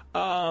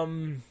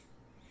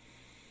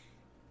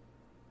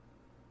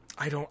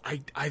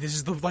 This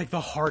is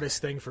the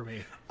hardest thing for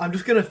me. I'm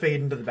just gonna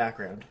fade into the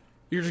background.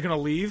 You're just gonna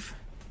leave?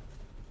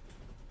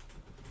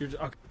 You're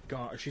just, oh,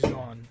 gone. She's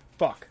gone.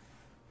 Fuck.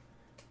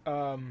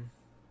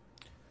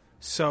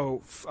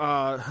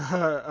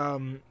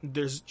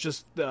 There's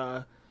just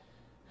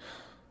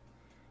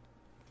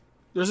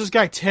there's this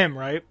guy Tim,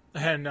 right?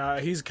 And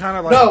he's kind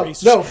of like a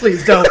piece of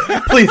please don't,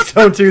 please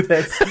don't do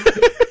this.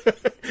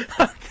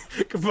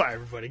 Goodbye,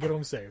 everybody. Get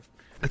home safe.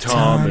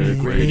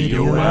 Atomic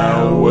Radio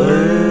Hour